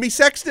agent, Jimmy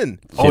Sexton.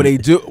 They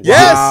do?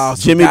 Yes. Wow,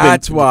 so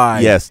that's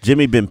why. Yes,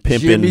 Jimmy been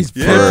pimping. Jimmy's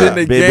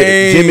pimping the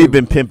game. Jimmy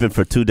been pimping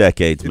for 2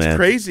 decades, man. It's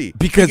crazy.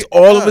 Because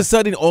all of a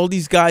sudden, all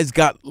these guys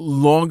got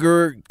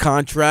longer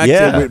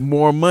contracts with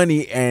more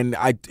money, and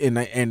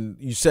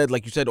you said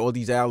all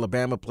these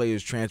Alabama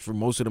players transfer.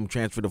 Most of them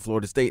transfer to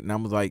Florida State, and I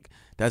was like,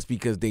 that's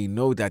because they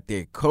know that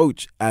their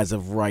coach, as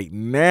of right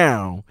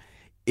now,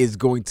 is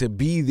going to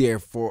be there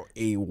for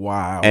a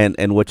while.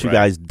 And what you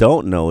guys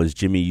don't know is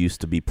Jimmy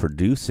used to be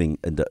producing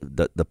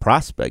the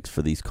prospects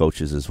for these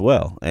coaches as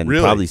well, and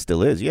probably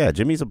still is. Yeah,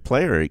 Jimmy's a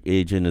player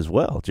agent as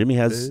well. Jimmy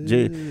has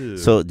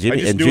so Jimmy I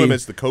just knew him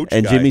as the coach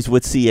and guy. Jimmy's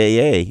with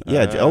CAA.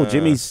 Yeah.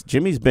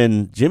 Jimmy's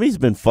been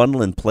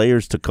funneling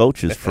players to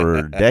coaches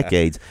for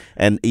decades,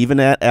 and even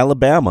at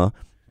Alabama,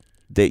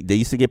 they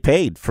used to get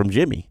paid from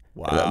Jimmy.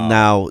 Wow.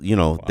 Now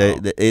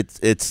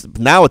it's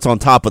now it's on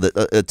top of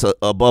it's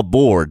above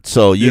board,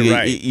 so you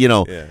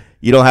don't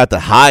have to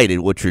hide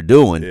what you're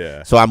doing.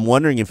 Yeah. So I'm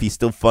wondering if he's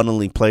still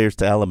funneling players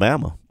to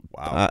Alabama.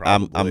 Wow,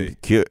 I'm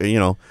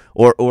curious,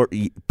 or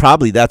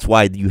probably that's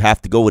why you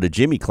have to go with a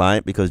Jimmy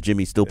client because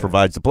Jimmy still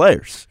provides the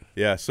players.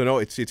 Yeah, so no,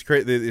 it's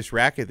great. This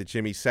racket that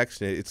Jimmy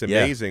Sexton, it's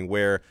amazing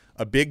where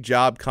a big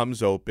job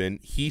comes open.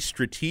 He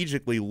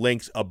strategically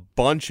links a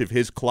bunch of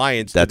his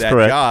clients to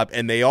that job,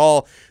 and they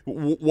all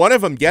one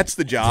of them gets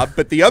the job,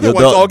 but the other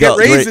ones all get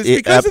raises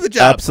because of the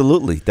job.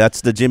 Absolutely,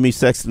 that's the Jimmy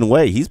Sexton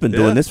way. He's been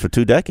doing this for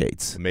 2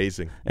 decades.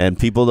 Amazing, and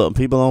people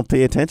don't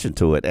pay attention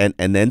to it,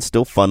 and then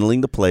still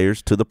funneling the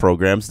players to the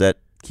programs that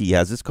he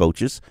has as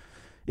coaches.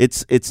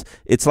 It's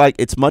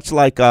much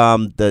like how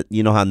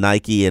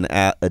Nike and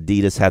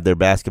Adidas have their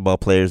basketball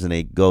players and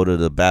they go to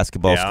the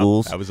basketball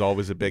schools. That was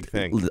always a big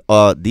thing.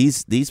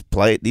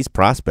 These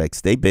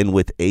prospects, they've been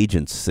with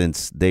agents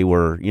since they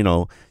were,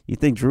 you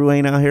think Drew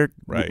ain't out here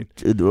right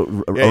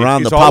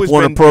around the Pop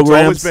Warner programs?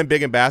 It's always been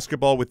big in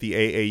basketball with the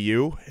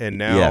AAU, and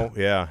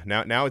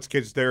now it's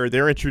kids.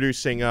 They're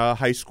introducing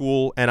high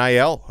school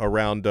NIL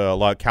around a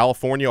lot.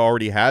 California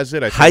already has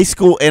it. High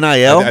school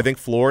NIL? I think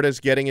Florida's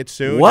getting it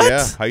soon. What?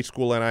 Yeah, high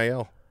school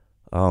NIL.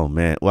 Oh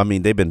man! Well, I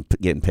mean, they've been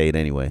getting paid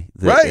anyway,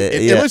 right?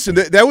 And listen,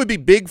 that would be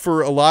big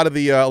for a lot of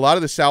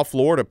the South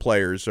Florida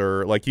players,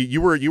 or like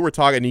you were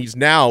talking. He's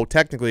now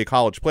technically a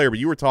college player, but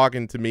you were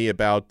talking to me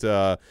about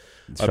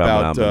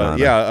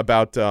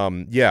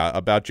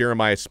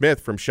Jeremiah Smith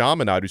from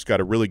Chaminade, who's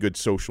got a really good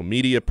social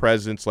media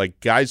presence. Like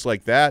guys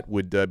like that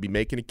would be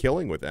making a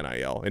killing with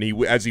NIL, and he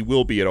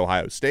will be at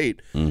Ohio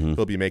State. Mm-hmm.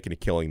 He'll be making a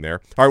killing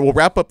there. All right, we'll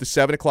wrap up the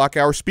 7:00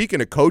 hour.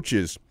 Speaking of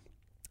coaches,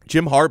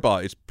 Jim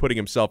Harbaugh is putting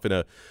himself in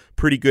a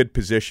pretty good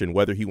position,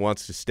 whether he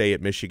wants to stay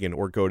at Michigan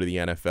or go to the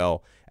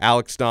NFL.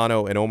 Alex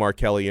Donno and Omar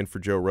Kelly in for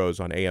Joe Rose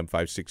on AM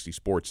 560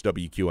 Sports,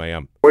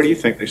 WQAM. Where do you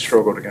think they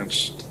struggled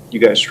against? You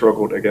guys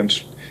struggled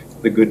against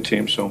the good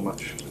team so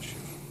much.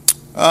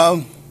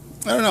 I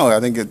don't know. I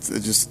think it's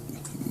just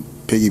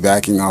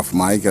piggybacking off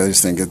Mike, I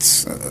just think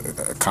it's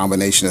a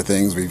combination of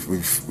things.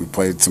 We've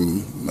played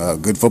some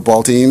good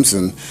football teams,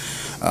 and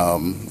a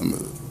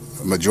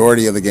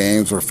majority of the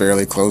games were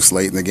fairly close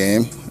late in the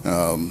game.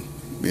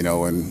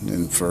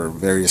 And for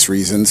various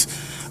reasons,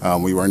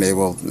 we weren't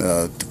able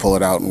to pull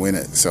it out and win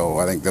it. So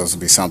I think those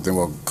will be something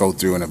we'll go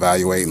through and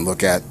evaluate and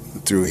look at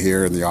through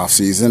here in the off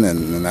season,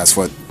 and that's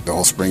what the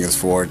whole spring is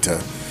for.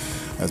 To,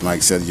 as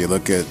Mike said, you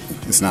look at,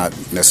 it's not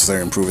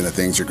necessarily improving the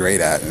things you're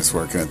great at, it's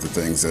working at the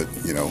things that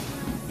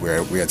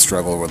where we had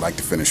struggled, would like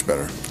to finish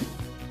better.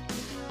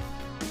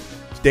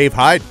 It's Dave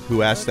Hyde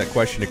who asked that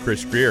question to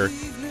Chris Greer.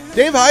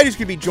 Dave Hyde is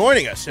going to be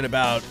joining us in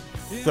about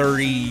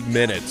 30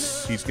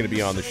 minutes. He's going to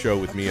be on the show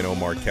with me and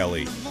Omar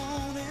Kelly.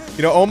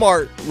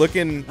 Omar,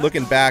 looking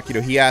back,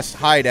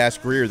 Hyde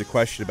asked Greer the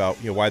question about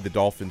why the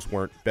Dolphins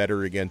weren't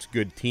better against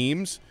good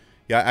teams.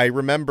 Yeah, I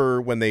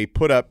remember when they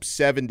put up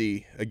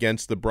 70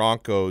 against the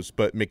Broncos,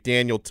 but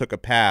McDaniel took a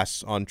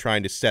pass on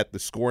trying to set the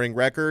scoring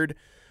record.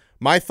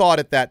 My thought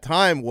at that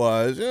time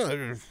was,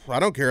 I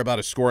don't care about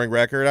a scoring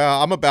record.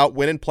 I'm about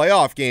winning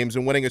playoff games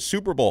and winning a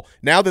Super Bowl.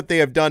 Now that they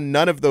have done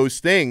none of those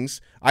things,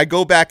 I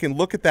go back and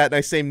look at that and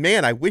I say,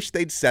 man, I wish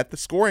they'd set the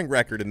scoring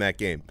record in that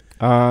game.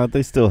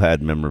 They still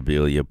had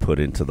memorabilia put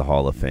into the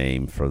Hall of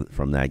Fame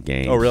from that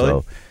game. Oh, really?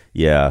 So,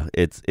 yeah,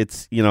 it's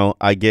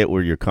I get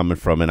where you're coming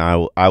from, and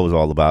I was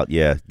all about,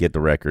 get the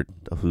record.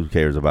 Who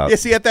cares about? Yeah,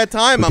 see, at that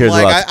time, I'm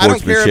like, I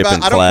don't care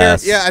about. I don't care.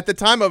 Yeah, at the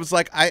time, I was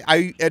like,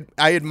 I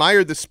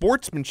admire the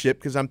sportsmanship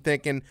because I'm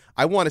thinking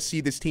I want to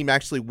see this team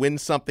actually win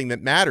something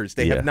that matters.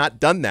 They have not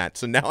done that,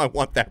 so now I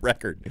want that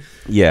record.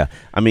 Yeah,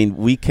 I mean,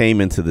 we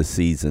came into the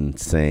season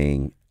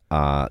saying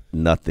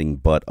nothing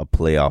but a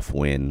playoff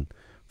win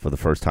for the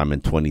first time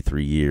in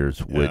 23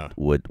 years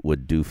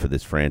would do for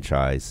this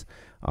franchise.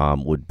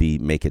 Would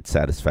make it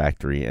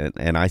satisfactory,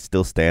 and I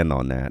still stand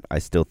on that. I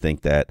still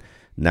think that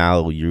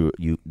now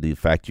the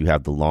fact you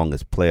have the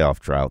longest playoff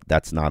drought,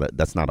 that's not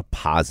a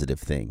positive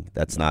thing.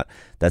 That's not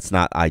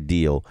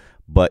ideal.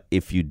 But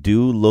if you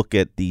do look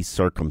at these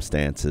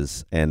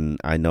circumstances, and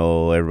I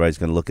know everybody's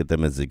going to look at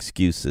them as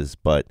excuses,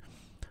 but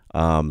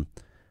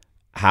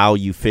how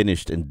you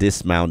finished and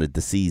dismounted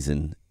the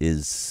season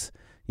is,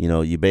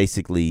 you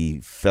basically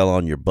fell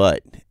on your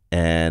butt,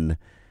 and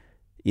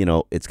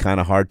it's kind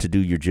of hard to do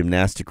your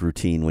gymnastic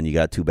routine when you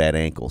got two bad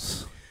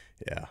ankles.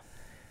 Yeah.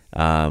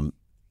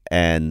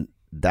 And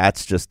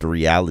that's just the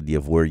reality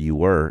of where you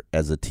were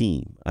as a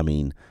team. I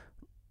mean,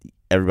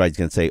 everybody's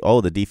going to say,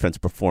 "Oh, the defense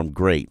performed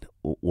great."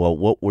 Well,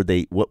 what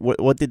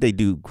did they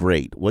do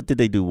great? What did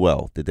they do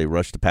well? Did they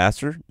rush the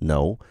passer?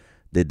 No.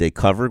 Did they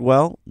cover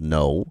well?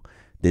 No.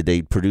 Did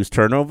they produce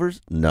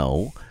turnovers?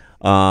 No.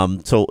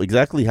 So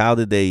exactly how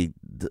did they?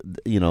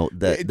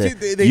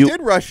 They did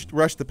rush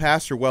the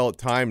passer well at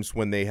times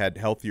when they had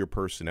healthier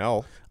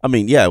personnel. I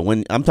mean, yeah,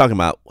 when I'm talking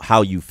about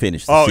how you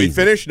finished the season. You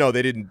finished? No,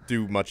 they didn't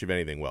do much of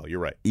anything well.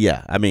 You're right.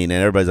 Yeah, I mean, and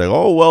everybody's like,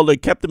 "Oh, well, they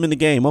kept them in the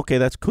game." Okay,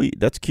 that's cute.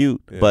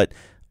 Yeah. But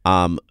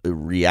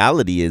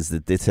reality is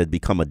that this had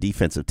become a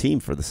defensive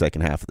team for the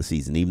second half of the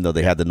season, even though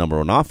they had the number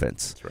one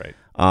offense. That's right.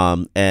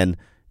 And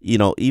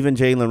even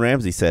Jalen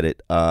Ramsey said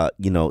it.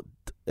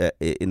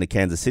 In the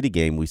Kansas City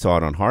game, we saw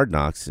it on Hard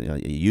Knocks.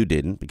 You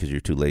didn't because you're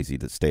too lazy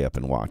to stay up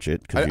and watch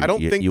it. I don't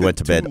think you went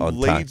to bed on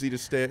time. Lazy to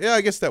stay. Yeah,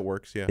 I guess that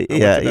works. Yeah, I went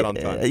to bed on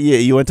time. Yeah,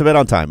 you went to bed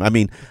on time. I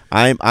mean,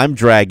 I'm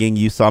dragging.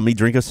 You saw me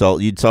drink you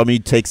saw me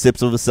take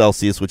sips of a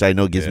Celsius, which I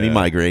know gives me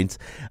migraines.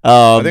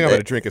 I think I'm going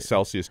to drink a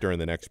Celsius during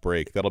the next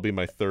break. That'll be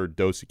my third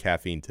dose of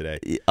caffeine today.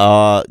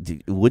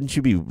 Wouldn't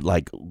you be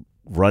like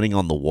running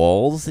on the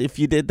walls if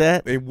you did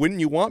that? Hey, wouldn't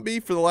you want me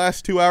for the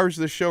last 2 hours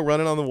of the show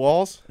running on the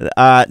walls?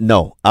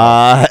 No.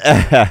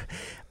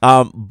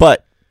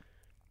 But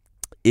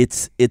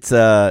it's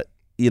a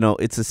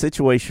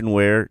situation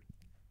where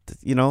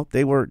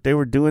they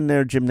were doing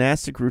their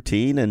gymnastic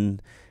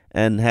routine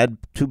and had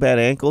two bad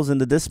ankles,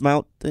 and the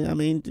dismount. I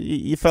mean,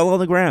 you fell on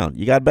the ground.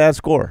 You got a bad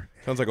score.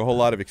 Sounds like a whole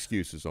lot of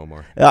excuses,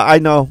 Omar. I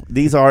know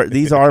these are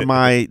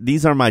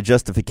my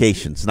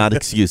justifications, not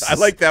excuses. I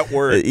like that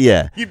word.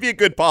 Yeah, you'd be a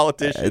good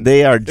politician.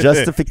 They are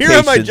justifications. Here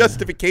are my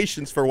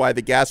justifications for why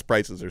the gas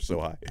prices are so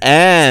high.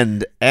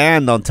 And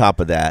on top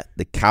of that,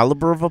 the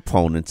caliber of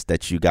opponents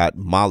that you got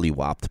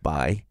mollywopped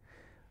by,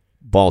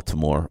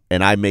 Baltimore,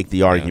 and I make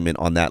the argument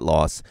on that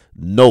loss.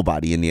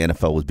 Nobody in the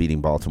NFL was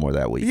beating Baltimore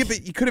that week. Yeah,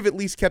 but you could have at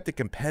least kept it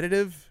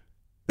competitive.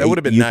 That would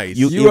have been nice.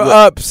 You were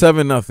up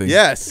 7-0.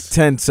 Yes,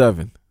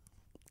 10-7.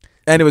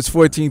 And it was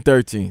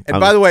 14-13.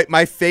 And by the way,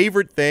 my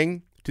favorite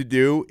thing to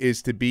do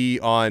is to be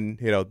on,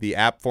 the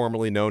app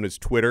formerly known as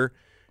Twitter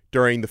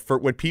during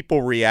when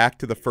people react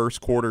to the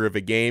first quarter of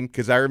a game.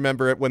 Because I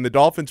remember when the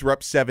Dolphins were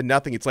up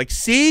 7-0, it's like,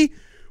 see,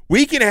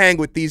 we can hang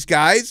with these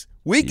guys.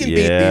 We can beat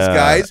these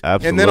guys.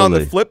 Absolutely. And then on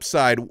the flip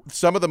side,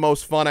 some of the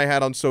most fun I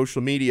had on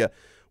social media,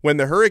 when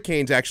the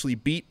Hurricanes actually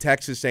beat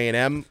Texas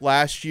A&M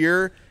last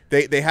year,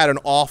 they had an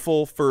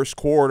awful first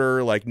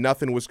quarter, like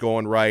nothing was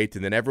going right.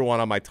 And then everyone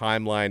on my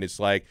timeline is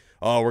like,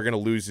 oh, we're going to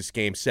lose this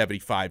game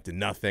 75-0.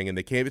 And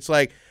it's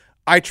like,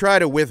 I try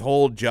to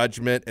withhold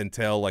judgment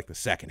until like the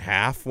second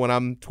half when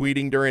I'm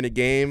tweeting during a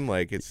game.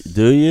 Like it's.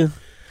 Do you?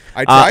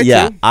 I try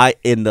to.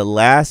 In the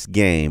last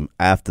game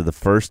after the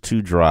first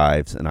 2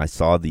 drives, and I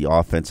saw the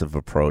offensive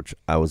approach.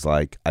 I was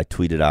like, I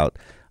tweeted out,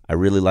 I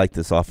really like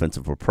this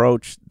offensive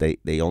approach.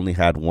 They only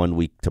had 1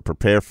 week to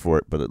prepare for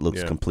it, but it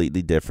looks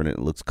completely different. It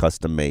looks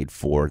custom made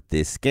for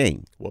this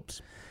game.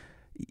 Whoops.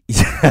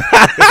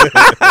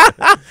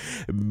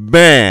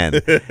 Man,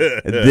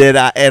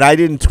 I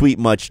didn't tweet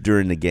much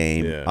during the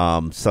game.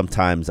 Yeah.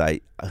 Sometimes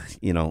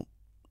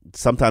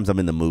sometimes I'm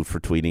in the mood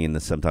for tweeting,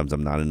 and sometimes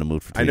I'm not in the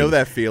mood for tweeting. I know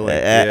that feeling.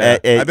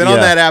 I've been on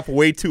that app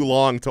way too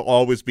long to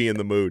always be in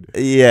the mood.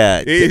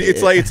 Yeah,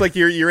 it's like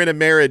you're in a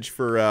marriage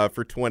for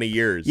 20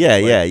 years.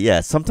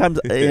 Yeah. Sometimes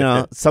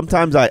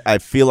sometimes I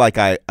feel like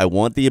I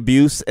want the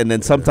abuse, and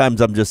then sometimes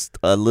I'm just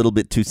a little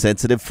bit too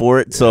sensitive for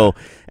it. So,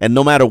 and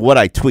no matter what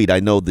I tweet, I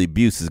know the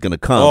abuse is going to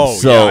come. Oh,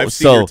 yeah, I've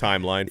seen your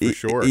timeline for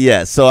sure.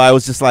 Yeah, so I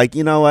was just like,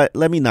 you know what?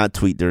 Let me not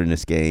tweet during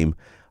this game.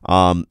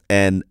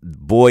 And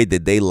boy,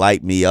 did they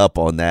light me up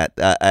on that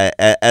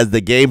as the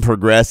game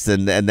progressed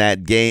and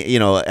that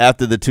game,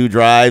 after the 2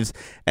 drives.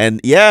 And,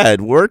 yeah,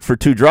 it worked for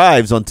 2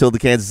 drives until the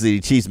Kansas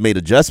City Chiefs made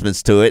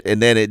adjustments to it, and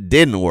then it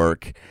didn't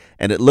work,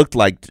 and it looked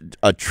like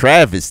a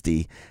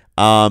travesty.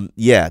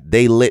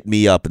 They lit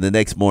me up, and the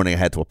next morning I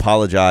had to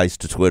apologize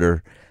to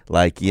Twitter.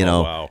 Like,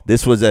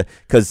 this was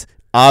because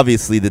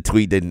obviously the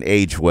tweet didn't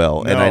age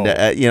well. No.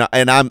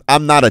 And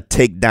I'm not a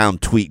takedown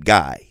tweet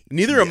guy.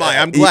 Neither am I.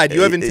 I'm glad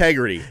you have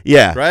integrity.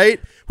 Yeah. Right?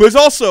 Because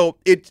also,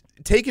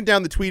 taking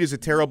down the tweet is a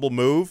terrible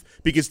move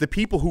because the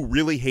people who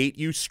really hate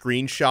you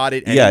screenshot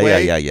it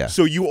anyway. Yeah.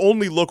 So you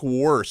only look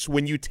worse.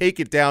 When you take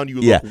it down, you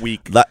look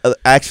weak.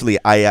 Actually,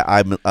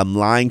 I'm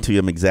lying to you.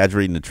 I'm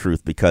exaggerating the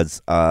truth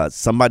because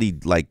somebody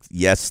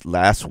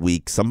last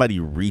week, somebody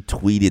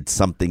retweeted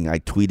something I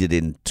tweeted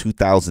in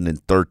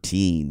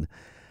 2013.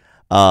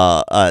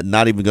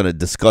 Not even going to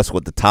discuss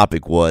what the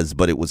topic was,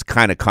 but it was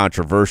kind of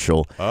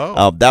controversial.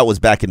 Oh. That was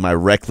back in my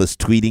reckless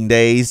tweeting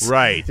days.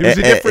 Right. It was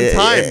a different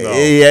time, though.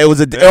 Yeah, it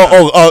was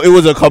it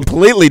was a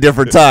completely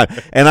different time.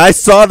 And I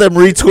saw them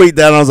retweet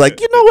that, and I was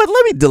like, you know what?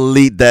 Let me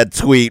delete that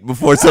tweet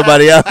before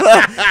somebody else.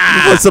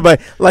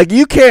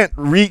 You can't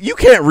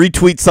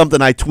retweet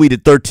something I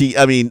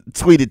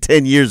tweeted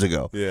 10 years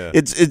ago. Yeah.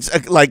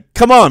 It's like,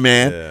 come on,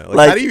 man.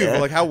 Yeah. How do you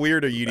how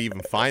weird are you to even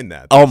find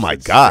that? Oh my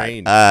God.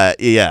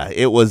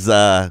 It was.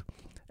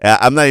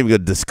 I'm not even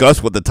going to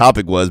discuss what the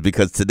topic was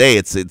because today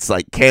it's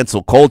like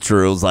cancel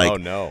culture. It was like, oh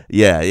no,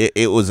 yeah,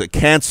 it was a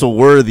cancel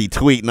worthy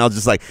tweet, and I was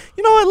just like,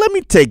 you know what? Let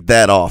me take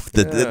that off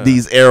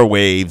these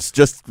airwaves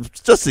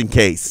just in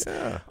case.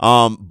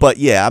 Yeah. But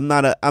yeah,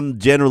 I'm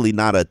generally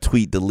not a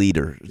tweet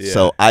deleter,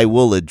 so I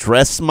will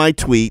address my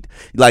tweet.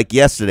 Like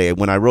yesterday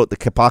when I wrote the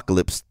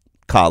Capocalypse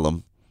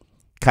column,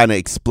 kind of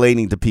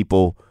explaining to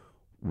people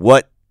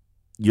what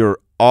your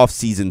off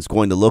season is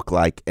going to look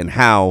like and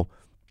how.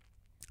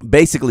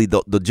 Basically,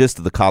 the gist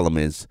of the column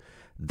is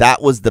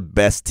that was the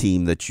best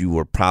team that you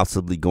were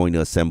possibly going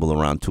to assemble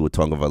around Tua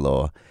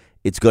Tagovailoa.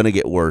 It's going to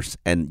get worse,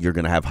 and you're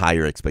going to have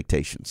higher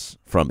expectations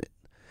from it.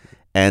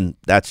 And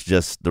that's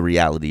just the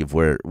reality of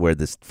where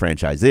this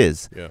franchise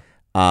is. Yeah.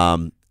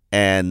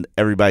 And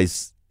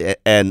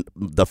and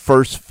the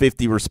first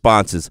 50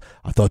 responses,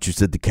 I thought you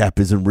said the cap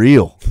isn't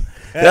real.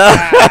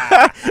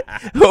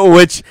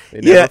 Which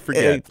they never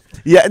forget.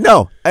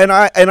 And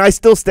I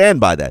still stand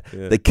by that.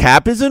 Yeah. The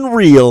cap isn't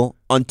real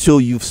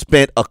until you've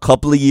spent a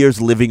couple of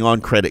years living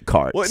on credit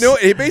cards. Well, no,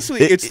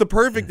 it's the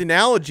perfect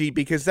analogy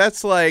because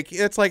that's like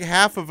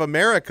half of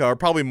America, or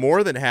probably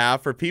more than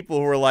half, for people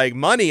who are like,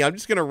 money, I'm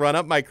just going to run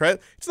up my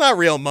credit. It's not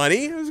real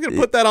money. I'm just going to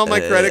put that on my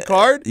credit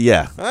card.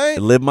 Yeah. Right?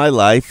 Live my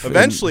life.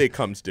 Eventually it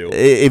comes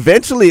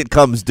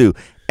due.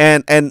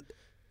 And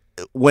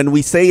when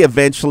we say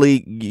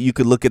eventually, you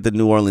could look at the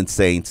New Orleans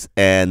Saints,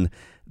 and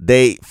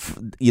they,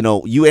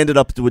 you ended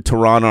up with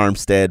Teron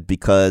Armstead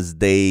because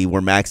they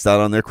were maxed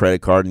out on their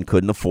credit card and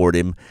couldn't afford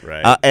him.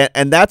 Right.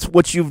 And that's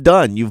what you've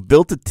done. You've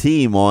built a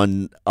team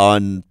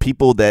on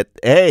people that,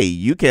 hey,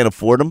 you can't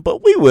afford them,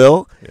 but we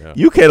will. Yeah.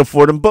 You can't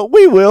afford them, but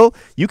we will.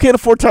 You can't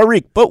afford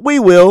Tyreek, but we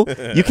will.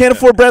 You can't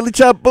afford Bradley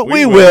Chubb, but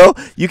we will.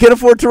 You can't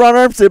afford Teron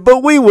Armstead,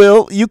 but we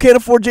will. You can't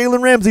afford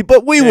Jalen Ramsey,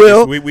 but we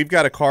will. We've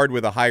got a card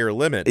with a higher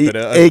limit, but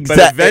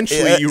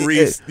eventually you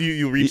reach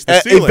the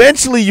ceiling.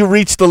 Eventually you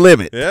reach the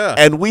limit. Yeah.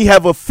 And we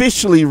have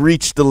officially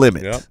reached the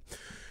limit. Yep.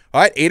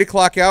 All right, 8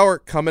 o'clock hour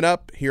coming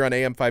up here on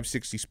AM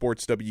 560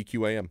 Sports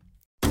WQAM.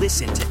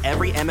 Listen to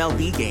every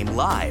MLB game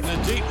live.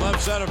 In the deep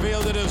left center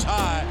field, it is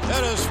high,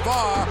 it is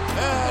far,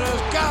 it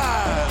is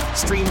gone.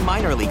 Stream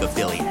minor league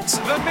affiliates.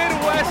 The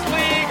Midwest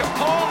League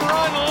home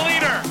run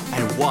leader.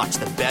 And watch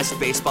the best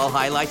baseball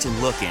highlights and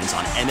look-ins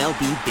on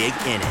MLB Big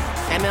Inning.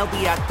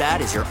 MLB At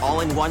Bat is your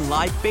all-in-one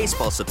live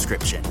baseball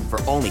subscription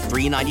for only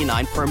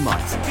 $3.99 per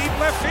month. Deep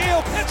left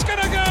field, it's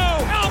gonna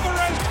go.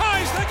 Alvarez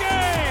ties the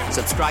game.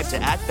 Subscribe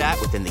to At Bat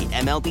within the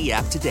MLB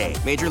app today.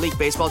 Major League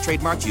Baseball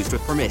trademarks used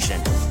with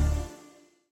permission.